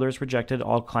 shareholders rejected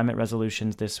all climate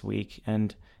resolutions this week,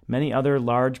 and many other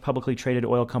large publicly traded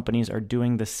oil companies are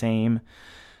doing the same.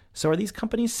 So are these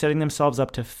companies setting themselves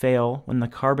up to fail when the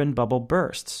carbon bubble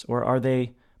bursts, or are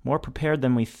they more prepared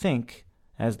than we think,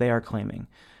 as they are claiming?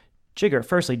 Jigar,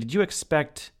 firstly, did you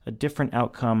expect a different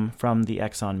outcome from the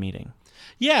Exxon meeting?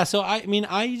 Yeah, so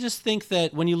I just think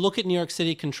that when you look at New York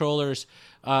City Controller's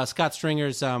Scott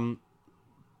Stringer's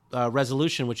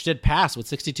resolution, which did pass with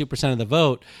 62% of the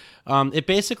vote, it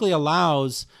basically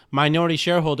allows minority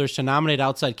shareholders to nominate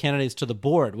outside candidates to the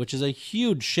board, which is a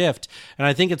huge shift. And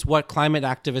I think it's what climate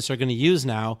activists are going to use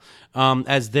now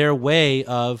as their way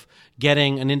of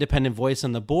getting an independent voice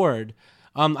on the board.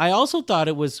 I also thought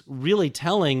it was really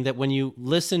telling that when you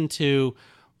listen to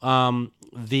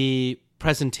the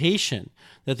presentation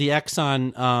that the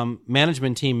Exxon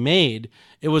management team made,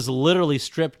 it was literally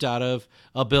stripped out of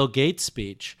a Bill Gates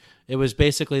speech. It was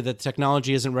basically that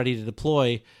technology isn't ready to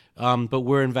deploy, but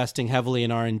we're investing heavily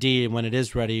in R&D, and when it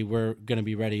is ready, we're going to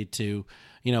be ready to,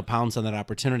 pounce on that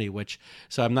opportunity.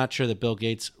 So I'm not sure that Bill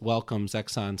Gates welcomes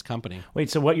Exxon's company. Wait,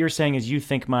 so what you're saying is you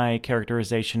think my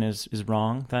characterization is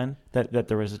wrong then? That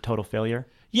there was a total failure?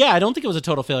 Yeah, I don't think it was a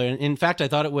total failure. In fact, I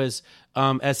thought it was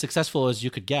as successful as you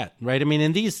could get, right? I mean,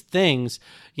 in these things,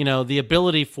 the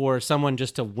ability for someone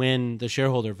just to win the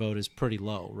shareholder vote is pretty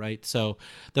low, right? So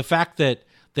the fact that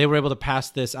they were able to pass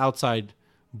this outside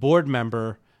board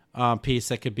member piece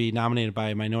that could be nominated by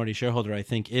a minority shareholder, I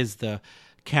think, is the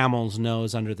camel's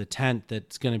nose under the tent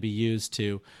that's going to be used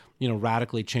to,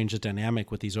 radically change the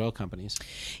dynamic with these oil companies.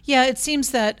 Yeah, it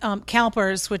seems that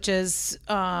CalPERS, which is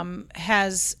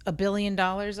has $1 billion,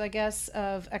 I guess,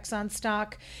 of Exxon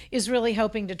stock, is really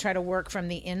hoping to try to work from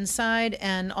the inside.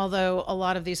 And although a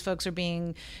lot of these folks are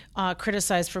being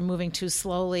criticized for moving too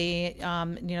slowly,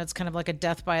 it's kind of like a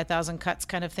death by 1,000 cuts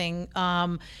kind of thing.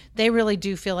 They really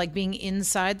do feel like being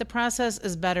inside the process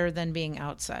is better than being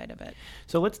outside of it.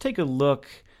 So let's take a look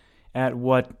at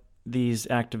what these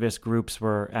activist groups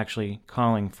were actually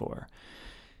calling for.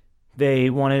 They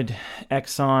wanted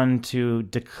Exxon to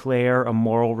declare a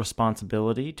moral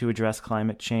responsibility to address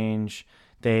climate change.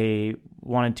 They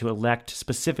wanted to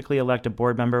specifically elect a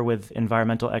board member with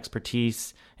environmental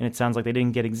expertise, and it sounds like they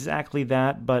didn't get exactly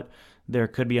that, but there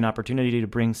could be an opportunity to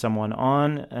bring someone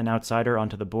on, an outsider,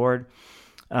 onto the board.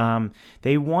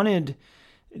 They wanted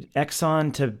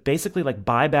Exxon to basically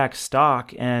buy back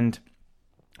stock and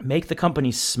make the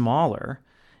company smaller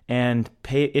and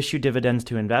issue dividends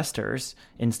to investors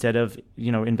instead of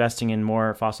investing in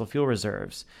more fossil fuel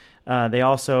reserves. They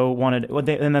also wanted,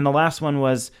 and then the last one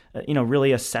was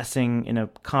really assessing in a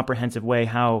comprehensive way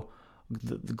how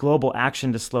the global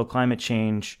action to slow climate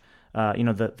change,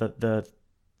 the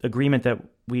agreement that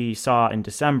we saw in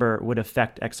December would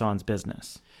affect Exxon's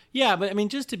business. Yeah, but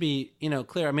just to be,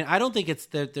 clear, I don't think it's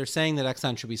that they're saying that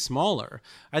Exxon should be smaller.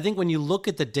 I think when you look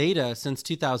at the data since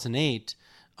 2008,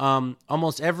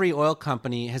 almost every oil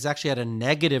company has actually had a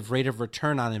negative rate of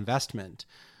return on investment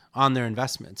on their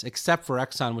investments, except for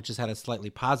Exxon, which has had a slightly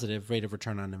positive rate of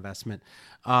return on investment.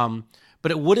 But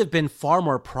it would have been far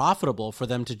more profitable for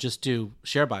them to just do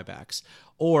share buybacks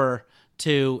or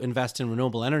to invest in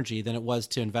renewable energy than it was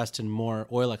to invest in more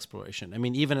oil exploration.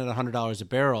 Even at $100 a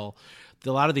barrel, a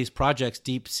lot of these projects,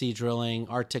 deep sea drilling,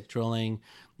 Arctic drilling,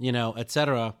 et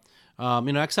cetera.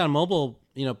 ExxonMobil,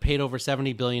 paid over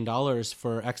 $70 billion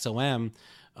for XOM,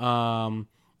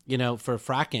 for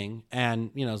fracking, and,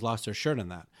 has lost their shirt on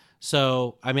that.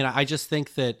 So, I just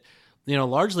think that,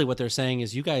 largely what they're saying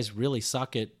is you guys really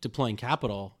suck at deploying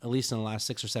capital, at least in the last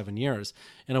 6 or 7 years,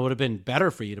 and it would have been better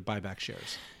for you to buy back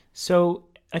shares. So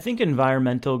I think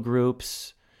environmental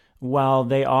groups, while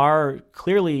they are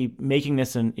clearly making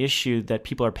this an issue that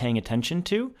people are paying attention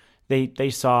to, they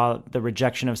saw the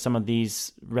rejection of some of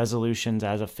these resolutions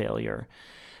as a failure.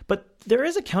 But there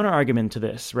is a counter-argument to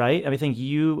this, right? I think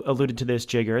you alluded to this,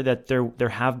 Jigar, that there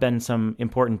have been some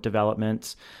important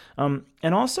developments. And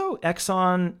also,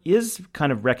 Exxon is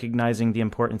kind of recognizing the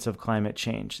importance of climate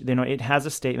change. It has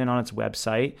a statement on its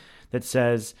website that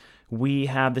says, "We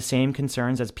have the same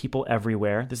concerns as people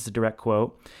everywhere." This is a direct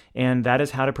quote. "And that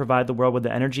is how to provide the world with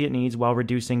the energy it needs while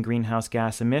reducing greenhouse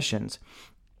gas emissions.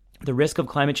 The risk of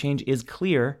climate change is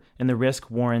clear, and the risk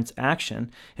warrants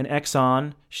action." And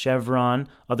Exxon, Chevron,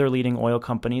 other leading oil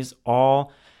companies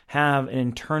all have an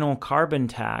internal carbon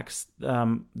tax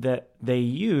that they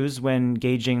use when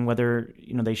gauging whether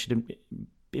they should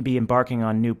be embarking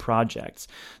on new projects.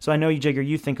 So I know, Jigar,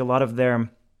 you think a lot of their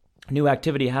new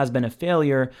activity has been a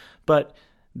failure, but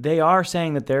they are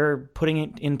saying that they're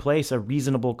putting in place a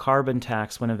reasonable carbon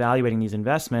tax when evaluating these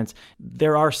investments.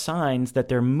 There are signs that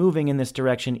they're moving in this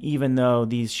direction, even though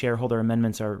these shareholder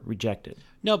amendments are rejected.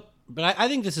 No, but I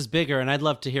think this is bigger, and I'd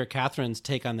love to hear Catherine's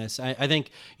take on this. I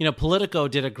think, Politico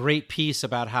did a great piece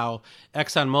about how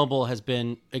ExxonMobil has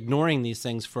been ignoring these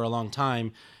things for a long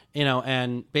time,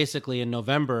 and basically in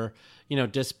November,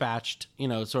 dispatched,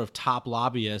 sort of top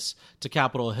lobbyists to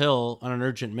Capitol Hill on an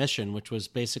urgent mission, which was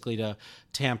basically to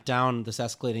tamp down this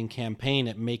escalating campaign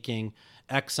at making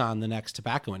Exxon the next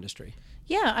tobacco industry.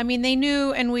 Yeah, they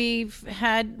knew, and we've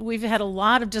had a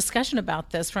lot of discussion about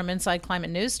this from Inside Climate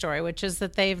News Story, which is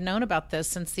that they've known about this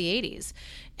since the 80s.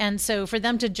 And so for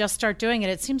them to just start doing it,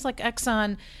 it seems like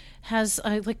Exxon has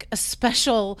a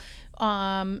special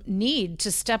need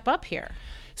to step up here.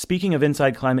 Speaking of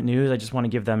Inside Climate News, I just want to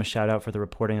give them a shout out for the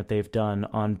reporting that they've done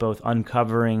on both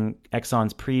uncovering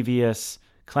Exxon's previous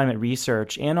climate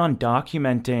research and on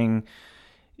documenting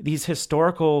these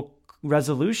historical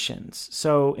resolutions.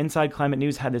 So Inside Climate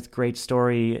News had this great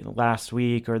story last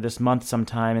week or this month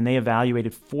sometime, and they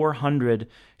evaluated 400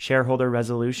 shareholder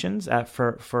resolutions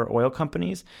for oil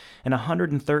companies, and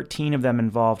 113 of them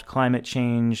involved climate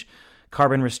change,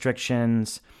 carbon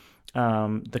restrictions,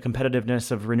 the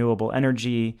competitiveness of renewable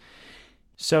energy.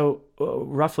 So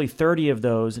roughly 30 of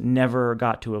those never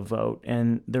got to a vote,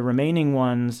 and the remaining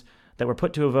ones that were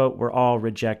put to a vote were all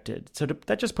rejected. So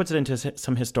that just puts it into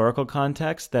some historical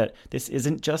context that this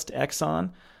isn't just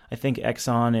Exxon. I think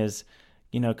Exxon is,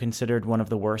 considered one of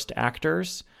the worst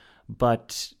actors,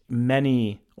 but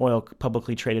many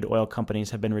publicly traded oil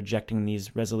companies have been rejecting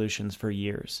these resolutions for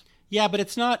years. Yeah, but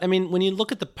it's not, I mean, when you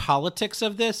look at the politics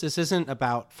of this isn't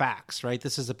about facts, right?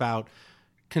 This is about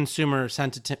consumer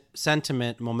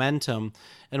sentiment, momentum,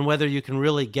 and whether you can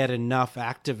really get enough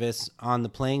activists on the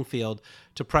playing field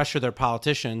to pressure their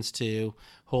politicians to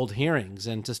hold hearings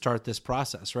and to start this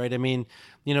process, right? I mean,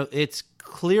 it's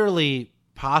clearly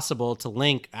possible to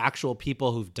link actual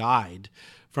people who've died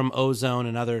from ozone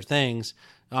and other things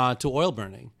to oil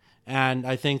burning. And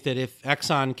I think that if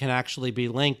Exxon can actually be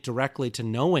linked directly to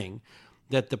knowing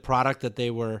that the product that they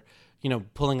were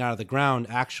pulling out of the ground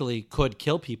actually could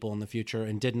kill people in the future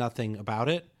and did nothing about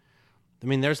it, I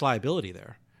mean, there's liability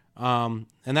there. And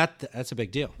that's a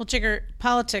big deal. Well, Jigar,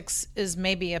 politics is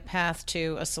maybe a path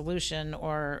to a solution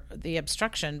or the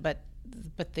obstruction, but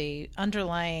the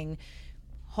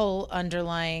whole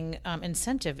underlying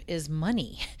incentive is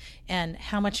money. And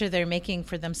how much are they making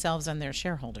for themselves and their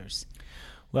shareholders?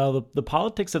 Well, the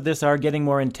politics of this are getting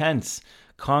more intense.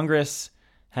 Congress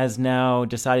has now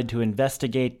decided to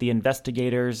investigate the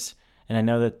investigators, and I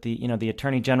know that the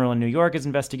Attorney General in New York is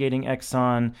investigating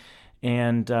Exxon,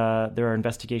 and there are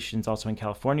investigations also in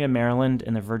California, Maryland,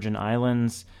 and the Virgin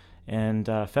Islands, and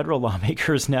federal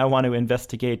lawmakers now want to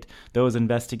investigate those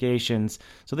investigations.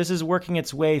 So this is working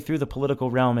its way through the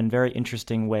political realm in very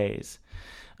interesting ways.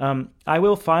 I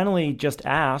will finally just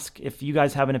ask if you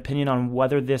guys have an opinion on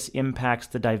whether this impacts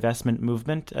the divestment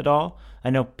movement at all.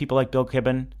 I know people like Bill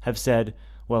Kibben have said,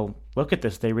 well, look at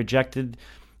this. They rejected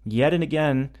yet and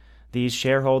again these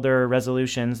shareholder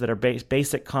resolutions that are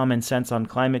basic common sense on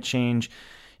climate change.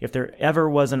 If there ever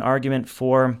was an argument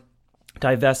for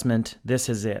divestment, this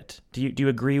is it. Do you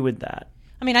agree with that?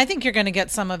 I mean, I think you're going to get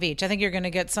some of each. I think you're going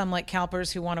to get some like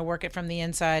CalPERS who want to work it from the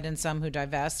inside and some who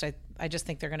divest. I just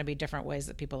think there are going to be different ways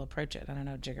that people approach it. I don't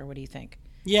know, Jigar, what do you think?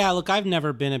 Yeah, look, I've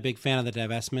never been a big fan of the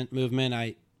divestment movement.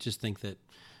 I just think that,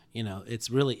 it's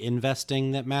really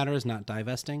investing that matters, not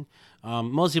divesting.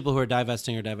 Most people who are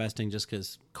divesting just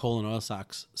because coal and oil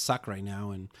stocks suck right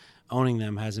now, and owning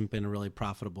them hasn't been a really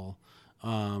profitable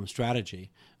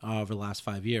strategy over the last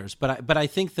 5 years. But I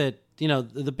think that,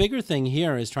 the bigger thing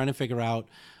here is trying to figure out,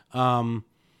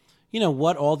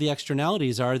 what all the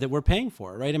externalities are that we're paying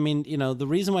for, right? I mean, the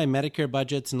reason why Medicare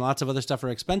budgets and lots of other stuff are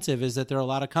expensive is that there are a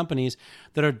lot of companies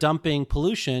that are dumping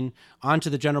pollution onto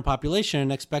the general population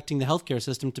and expecting the healthcare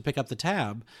system to pick up the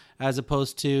tab, as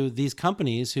opposed to these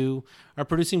companies who are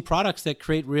producing products that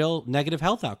create real negative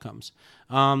health outcomes.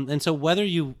 And so whether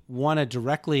you want to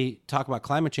directly talk about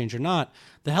climate change or not,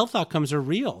 the health outcomes are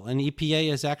real, and EPA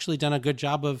has actually done a good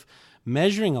job of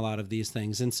measuring a lot of these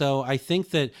things. And so I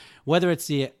think that whether it's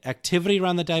the activity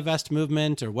around the divest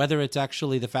movement or whether it's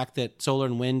actually the fact that solar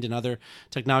and wind and other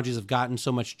technologies have gotten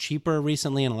so much cheaper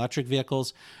recently in electric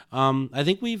vehicles, I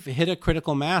think we've hit a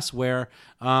critical mass where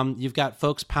you've got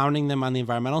folks pounding them on the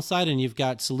environmental side and you've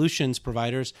got solutions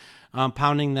providers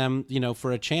pounding them,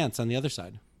 for a chance on the other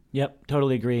side. Yep,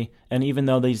 totally agree. And even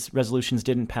though these resolutions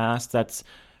didn't pass, that's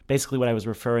basically what I was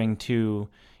referring to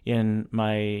in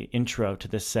my intro to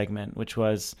this segment, which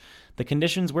was the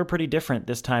conditions were pretty different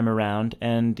this time around.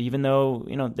 And even though,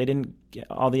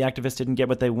 all the activists didn't get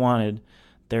what they wanted,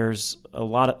 there's a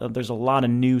lot of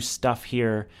new stuff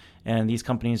here, and these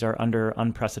companies are under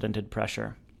unprecedented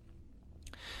pressure.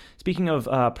 Speaking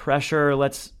of pressure,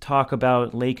 let's talk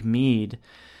about Lake Mead.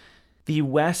 The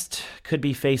West could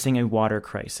be facing a water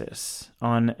crisis.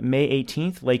 On May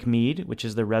 18th, Lake Mead, which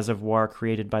is the reservoir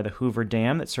created by the Hoover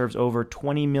Dam that serves over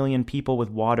 20 million people with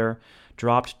water,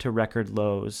 dropped to record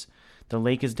lows. The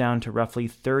lake is down to roughly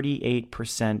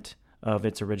 38% of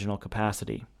its original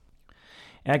capacity.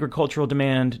 Agricultural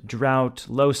demand, drought,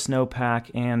 low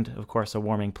snowpack, and, of course, a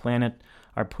warming planet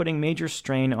are putting major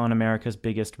strain on America's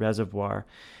biggest reservoir.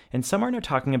 And some are now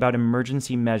talking about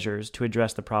emergency measures to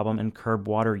address the problem and curb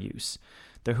water use.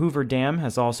 The Hoover Dam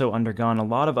has also undergone a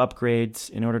lot of upgrades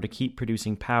in order to keep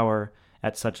producing power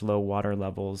at such low water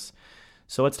levels.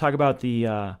 So let's talk about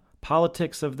the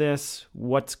politics of this,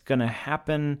 what's going to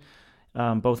happen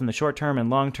both in the short term and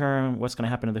long term, what's going to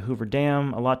happen to the Hoover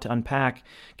Dam, a lot to unpack.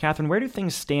 Catherine, where do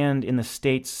things stand in the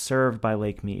states served by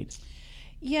Lake Mead?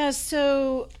 Yeah,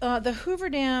 so the Hoover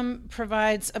Dam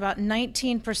provides about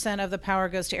 19% of the power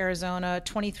goes to Arizona,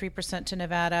 23% to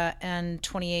Nevada, and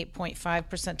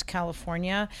 28.5% to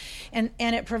California. And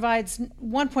it provides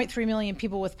 1.3 million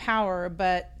people with power,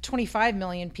 but 25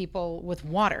 million people with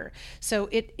water. So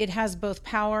it has both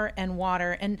power and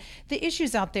water. And the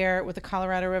issues out there with the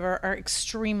Colorado River are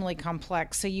extremely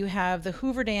complex. So you have the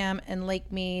Hoover Dam and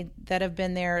Lake Mead that have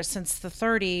been there since the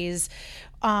 30s.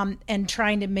 And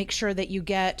trying to make sure that you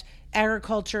get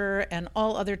agriculture and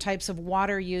all other types of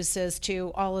water uses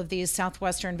to all of these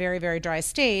southwestern, very, very dry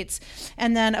states.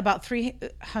 And then about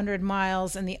 300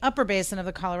 miles in the upper basin of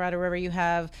the Colorado River, you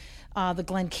have the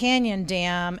Glen Canyon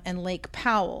Dam and Lake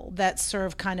Powell that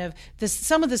serve kind of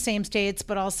some of the same states,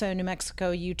 but also New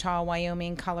Mexico, Utah,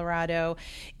 Wyoming, Colorado.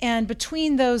 And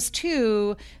between those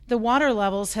two, the water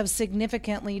levels have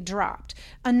significantly dropped.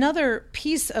 Another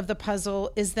piece of the puzzle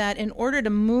is that in order to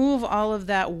move all of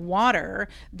that water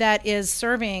that is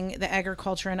serving the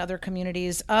agriculture and other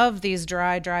communities of these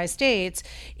dry states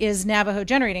is Navajo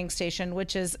Generating Station,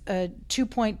 which is a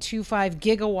 2.25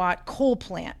 gigawatt coal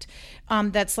plant.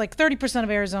 That's like 30%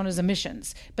 of Arizona's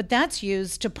emissions, but that's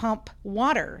used to pump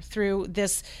water through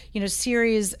this,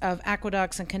 series of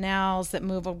aqueducts and canals that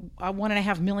move a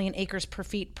 1.5 million acre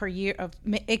feet per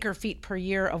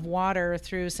year of water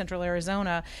through central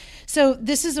Arizona. So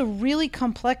this is a really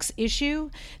complex issue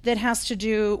that has to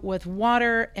do with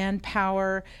water and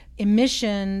power,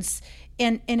 emissions.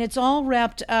 And it's all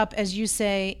wrapped up, as you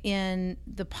say, in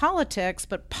the politics,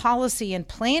 but policy and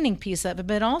planning piece of it,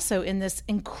 but also in this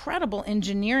incredible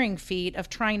engineering feat of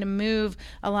trying to move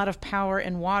a lot of power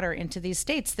and water into these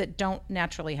states that don't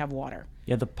naturally have water.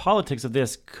 Yeah, the politics of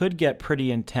this could get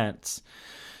pretty intense.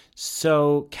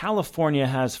 So California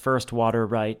has first water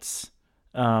rights,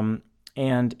 and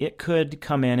it could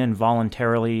come in and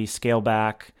voluntarily scale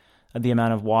back the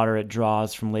amount of water it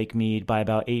draws from Lake Mead by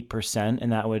about 8%,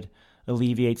 and that would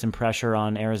alleviate some pressure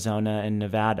on Arizona and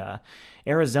Nevada.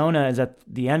 Arizona is at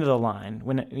the end of the line.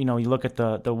 When you look at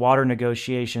the water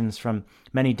negotiations from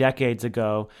many decades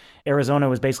ago, Arizona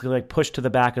was basically like pushed to the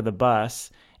back of the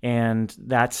bus, and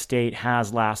that state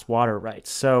has last water rights.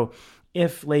 So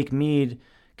if Lake Mead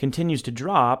continues to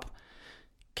drop,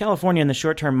 California in the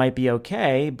short term might be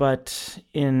okay, but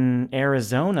in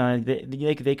Arizona,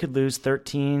 they could lose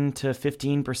 13 to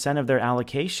 15% of their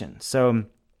allocation. So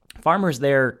farmers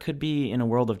there could be in a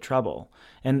world of trouble.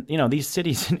 And, these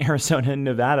cities in Arizona and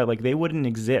Nevada, they wouldn't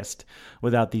exist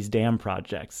without these dam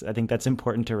projects. I think that's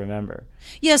important to remember.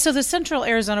 Yeah, so the Central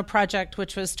Arizona Project,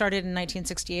 which was started in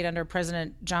 1968 under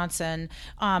President Johnson,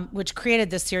 which created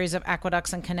this series of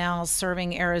aqueducts and canals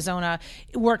serving Arizona,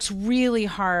 works really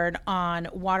hard on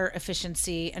water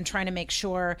efficiency and trying to make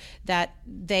sure that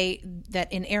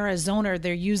in Arizona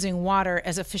they're using water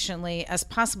as efficiently as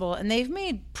possible. And they've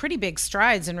made pretty big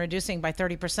strides in reducing by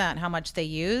 30% how much they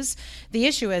use.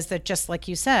 The issue is that, just like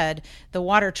you said, the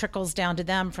water trickles down to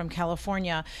them from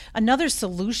California. Another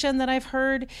solution that I've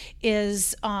heard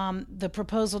is the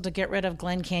proposal to get rid of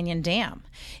Glen Canyon Dam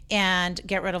and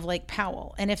get rid of Lake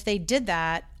Powell. And if they did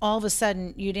that, all of a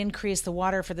sudden you'd increase the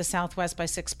water for the Southwest by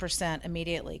 6%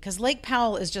 immediately. Because Lake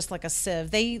Powell is just like a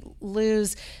sieve. They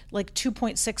lose like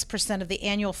 2.6% of the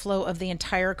annual flow of the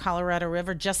entire Colorado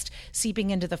River just seeping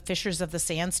into the fissures of the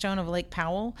sandstone of Lake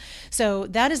Powell. So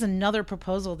that is another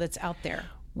proposal that's out there.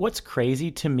 What's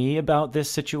crazy to me about this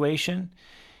situation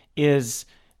is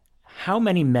how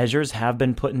many measures have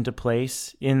been put into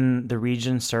place in the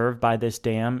region served by this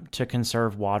dam to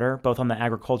conserve water, both on the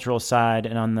agricultural side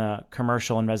and on the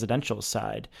commercial and residential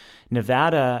side.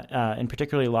 Nevada, and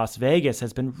particularly Las Vegas,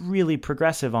 has been really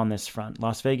progressive on this front.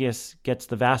 Las Vegas gets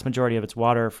the vast majority of its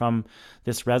water from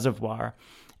this reservoir.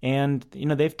 And,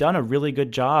 they've done a really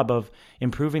good job of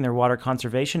improving their water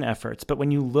conservation efforts. But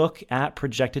when you look at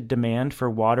projected demand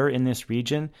for water in this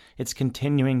region, it's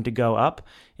continuing to go up.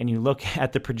 And you look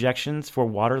at the projections for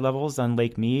water levels on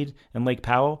Lake Mead and Lake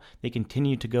Powell, they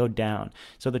continue to go down.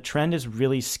 So the trend is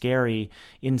really scary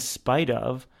in spite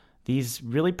of these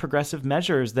really progressive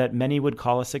measures that many would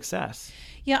call a success.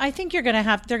 Yeah, I think they're going to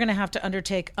have to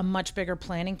undertake a much bigger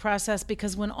planning process,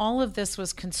 because when all of this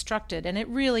was constructed, and it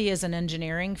really is an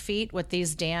engineering feat what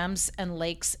these dams and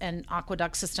lakes and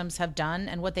aqueduct systems have done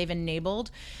and what they've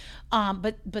enabled,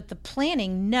 but the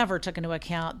planning never took into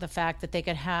account the fact that they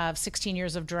could have 16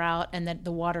 years of drought and that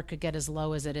the water could get as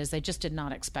low as it is. They just did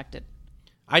not expect it.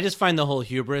 I just find the whole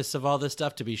hubris of all this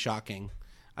stuff to be shocking.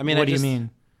 I mean, what do you mean?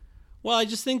 Well, I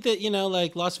just think that,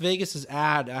 Las Vegas has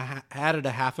added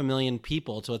 500,000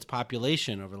 people to its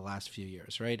population over the last few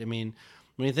years, right? I mean,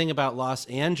 when you think about Los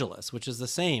Angeles, which is the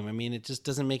same, I mean, it just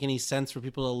doesn't make any sense for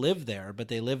people to live there, but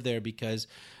they live there because,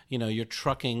 you're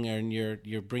trucking and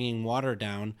you're bringing water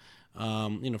down,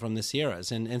 from the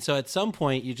Sierras. And so at some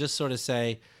point you just sort of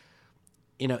say,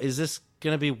 is this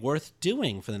going to be worth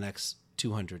doing for the next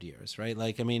 200 years, right?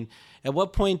 At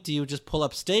what point do you just pull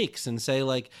up stakes and say,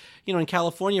 in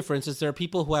California, for instance, there are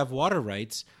people who have water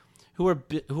rights who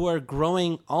are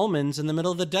growing almonds in the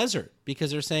middle of the desert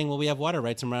because they're saying, well, we have water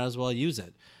rights and might as well use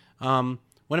it. When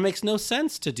it makes no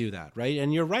sense to do that, right?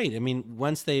 And you're right. I mean,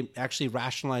 once they actually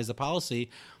rationalize the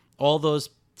policy, all those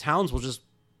towns will just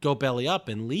go belly up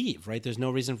and leave, right? There's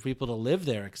no reason for people to live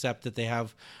there except that they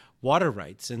have water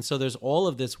rights. And so there's all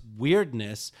of this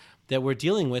weirdness that we're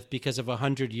dealing with because of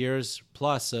 100 years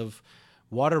plus of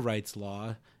water rights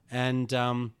law. And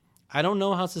I don't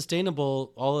know how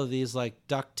sustainable all of these like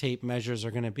duct tape measures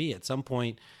are going to be. At some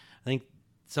point, I think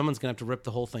someone's going to have to rip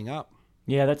the whole thing up.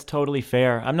 Yeah, that's totally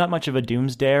fair. I'm not much of a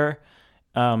doomsdayer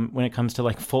when it comes to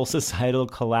like full societal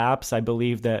collapse. I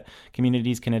believe that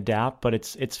communities can adapt, but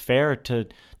it's fair to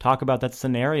talk about that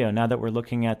scenario now that we're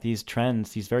looking at these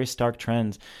trends, these very stark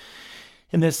trends.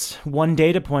 And this one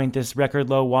data point, this record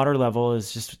low water level,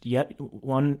 is just yet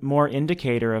one more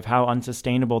indicator of how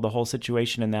unsustainable the whole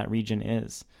situation in that region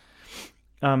is.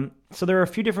 So there are a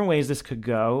few different ways this could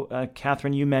go.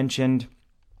 Catherine, you mentioned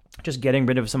just getting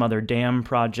rid of some other dam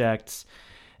projects.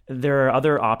 There are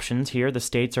other options here. The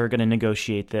states are going to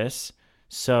negotiate this,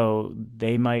 so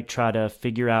they might try to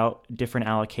figure out different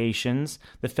allocations.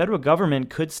 The federal government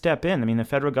could step in. I mean, the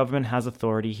federal government has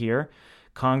authority here.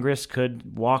 Congress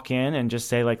could walk in and just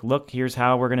say, like, look, here's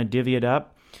how we're going to divvy it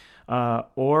up.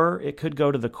 Or it could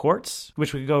go to the courts,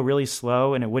 which would go really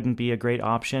slow, and it wouldn't be a great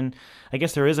option. I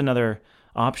guess there is another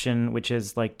option, which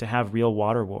is like to have real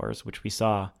water wars, which we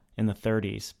saw in the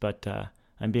 30s, but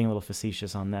I'm being a little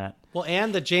facetious on that. Well,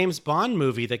 and the James Bond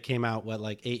movie that came out,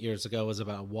 like 8 years ago was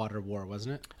about a water war,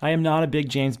 wasn't it? I am not a big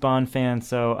James Bond fan,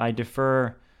 so I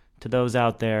defer to those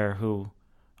out there who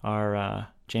are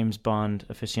James Bond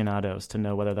aficionados to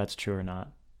know whether that's true or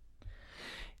not.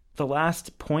 The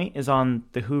last point is on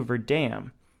the Hoover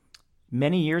Dam.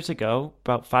 Many years ago,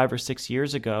 about 5 or 6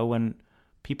 years ago, when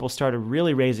people started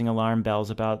really raising alarm bells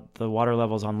about the water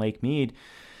levels on Lake Mead,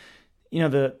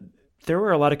 there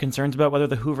were a lot of concerns about whether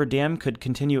the Hoover Dam could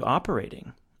continue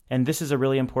operating. And this is a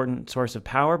really important source of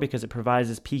power because it provides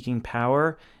this peaking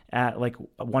power at like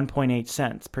 1.8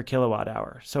 cents per kilowatt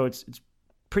hour. So it's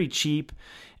pretty cheap.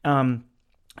 And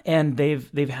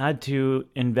they've had to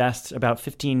invest about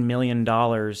 $15 million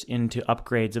into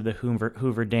upgrades of the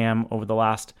Hoover Dam over the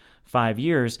last 5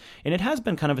 years. And it has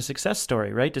been kind of a success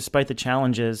story, right? Despite the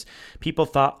challenges, people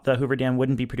thought the Hoover Dam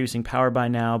wouldn't be producing power by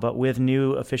now, but with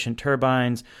new efficient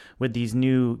turbines, with these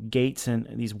new gates and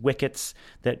these wickets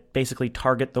that basically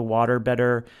target the water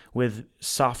better, with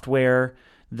software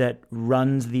that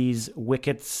runs these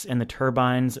wickets and the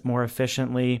turbines more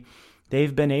efficiently,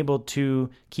 they've been able to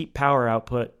keep power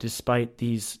output despite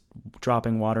these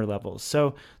dropping water levels.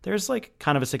 So there's like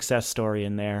kind of a success story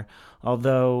in there,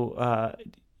 although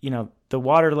the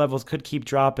water levels could keep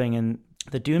dropping, and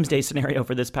the doomsday scenario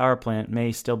for this power plant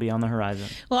may still be on the horizon.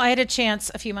 Well, I had a chance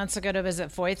a few months ago to visit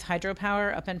Voith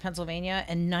Hydropower up in Pennsylvania,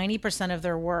 and 90% of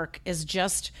their work is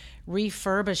just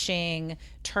refurbishing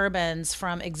turbines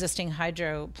from existing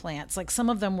hydro plants. Like some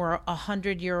of them were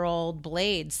 100-year-old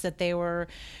blades that they were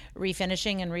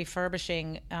refinishing and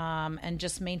refurbishing and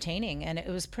just maintaining. And it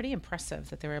was pretty impressive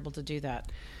that they were able to do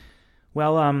that.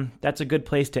 Well, that's a good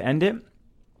place to end it.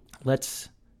 Let's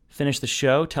finish the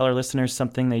show. Tell our listeners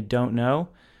something they don't know.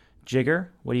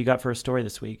 Jigger, what do you got for a story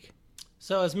this week?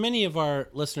 So as many of our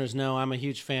listeners know, I'm a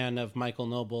huge fan of Michael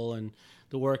Noble and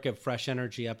the work of Fresh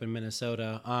Energy up in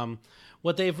Minnesota.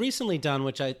 What they've recently done,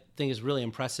 which I think is really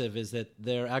impressive, is that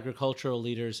their agricultural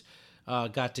leaders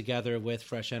got together with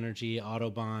Fresh Energy,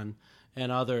 Autobahn, and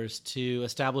others to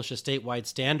establish a statewide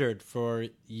standard for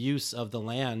use of the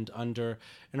land under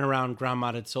and around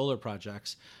ground-mounted solar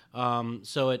projects.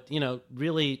 So it,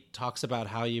 really talks about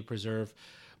how you preserve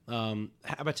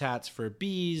habitats for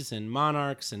bees and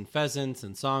monarchs and pheasants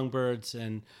and songbirds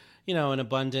and, an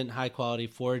abundant, high-quality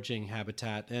foraging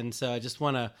habitat. And so I just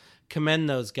want to commend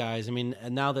those guys. I mean,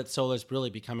 and now that solar is really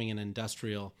becoming an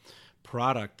industrial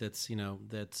product that's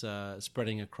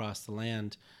spreading across the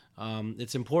land,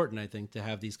 it's important, I think, to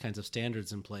have these kinds of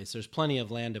standards in place. There's plenty of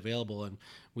land available, and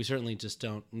we certainly just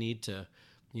don't need to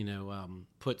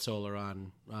put solar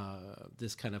on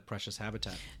this kind of precious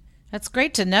habitat. That's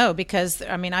great to know because,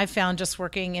 I found just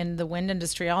working in the wind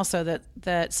industry also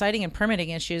that siting and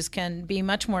permitting issues can be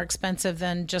much more expensive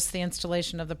than just the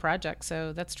installation of the project.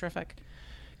 So that's terrific.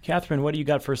 Catherine, what do you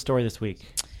got for a story this week?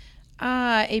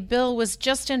 A bill was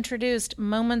just introduced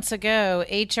moments ago,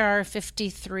 H.R.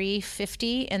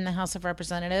 5350 in the House of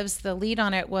Representatives. The lead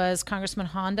on it was Congressman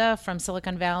Honda from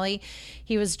Silicon Valley.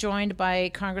 He was joined by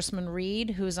Congressman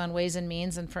Reed, who's on Ways and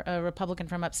Means and a Republican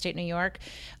from upstate New York,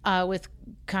 with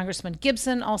Congressman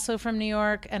Gibson, also from New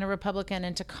York, and a Republican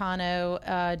in Tacano,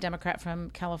 a Democrat from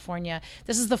California.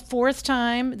 This is the fourth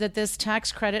time that this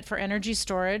tax credit for energy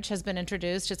storage has been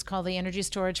introduced. It's called the Energy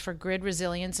Storage for Grid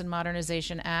Resilience and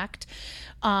Modernization Act.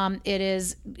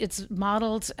 It's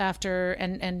modeled after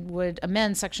and would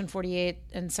amend Section 48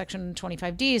 and Section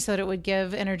 25D so that it would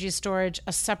give energy storage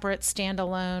a separate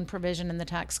standalone provision in the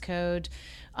tax code,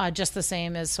 just the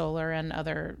same as solar and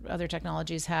other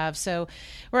technologies have. So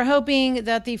we're hoping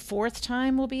that the fourth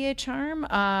time will be a charm,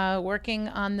 working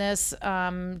on this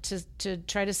to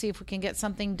try to see if we can get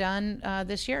something done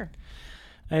this year.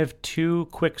 I have two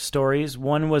quick stories.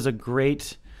 One was a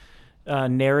great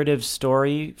narrative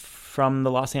story from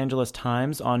the Los Angeles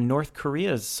Times on North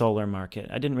Korea's solar market.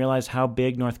 I didn't realize how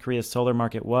big North Korea's solar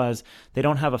market was. They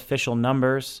don't have official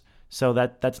numbers, so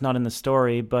that's not in the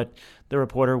story, but the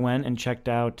reporter went and checked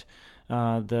out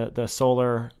the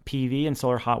solar PV and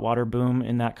solar hot water boom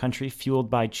in that country, fueled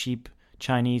by cheap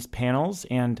Chinese panels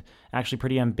and actually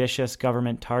pretty ambitious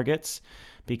government targets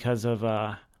because of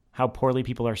how poorly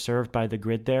people are served by the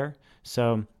grid there.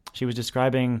 So she was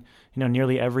describing,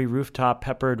 nearly every rooftop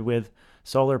peppered with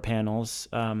solar panels.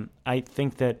 I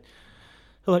think that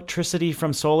electricity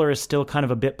from solar is still kind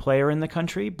of a bit player in the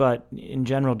country, but in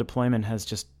general, deployment has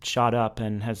just shot up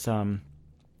and has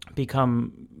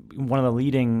become one of the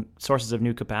leading sources of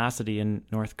new capacity in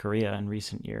North Korea in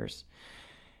recent years.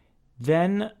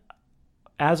 Then,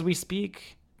 as we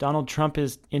speak, Donald Trump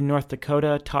is in North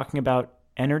Dakota talking about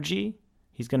energy.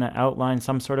 He's going to outline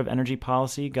some sort of energy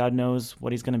policy. God knows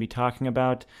what he's going to be talking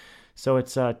about. So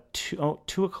it's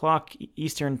 2 o'clock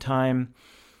Eastern time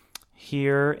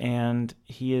here, and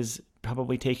he is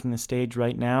probably taking the stage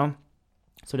right now.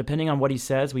 So depending on what he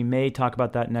says, we may talk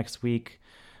about that next week.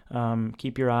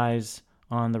 Keep your eyes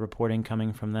on the reporting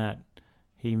coming from that.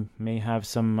 He may have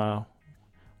some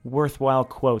worthwhile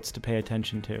quotes to pay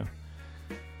attention to.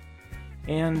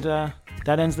 And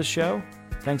that ends the show.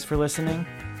 Thanks for listening.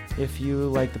 If you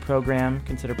like the program,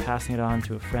 consider passing it on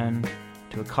to a friend,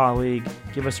 to a colleague.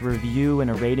 Give us a review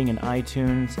and a rating in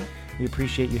iTunes. We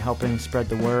appreciate you helping spread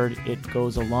the word. It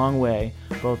goes a long way,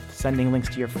 both sending links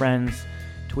to your friends,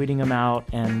 tweeting them out,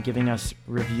 and giving us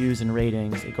reviews and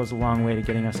ratings. It goes a long way to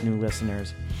getting us new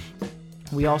listeners.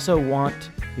 We also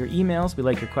want your emails. We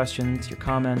like your questions, your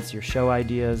comments, your show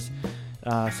ideas.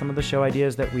 Some of the show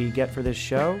ideas that we get for this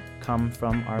show come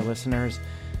from our listeners.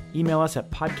 Email us at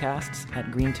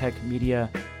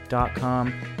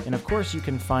podcasts@greentechmedia.com. And of course, you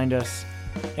can find us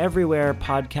everywhere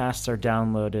podcasts are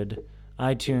downloaded.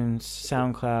 iTunes,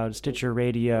 SoundCloud, Stitcher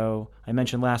Radio. I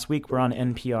mentioned last week we're on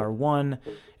NPR One.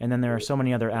 And then there are so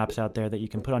many other apps out there that you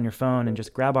can put on your phone and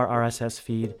just grab our RSS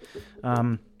feed.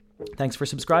 Thanks for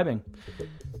subscribing.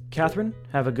 Catherine,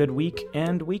 have a good week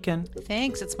and weekend.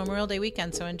 Thanks. It's Memorial Day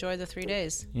weekend, so enjoy the 3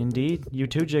 days. Indeed. You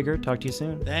too, Jigger. Talk to you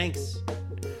soon. Thanks.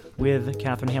 With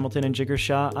Catherine Hamilton and Jigger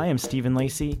Shah, I am Stephen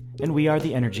Lacey, and we are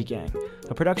The Energy Gang,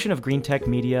 a production of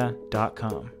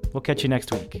greentechmedia.com. We'll catch you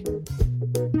next week.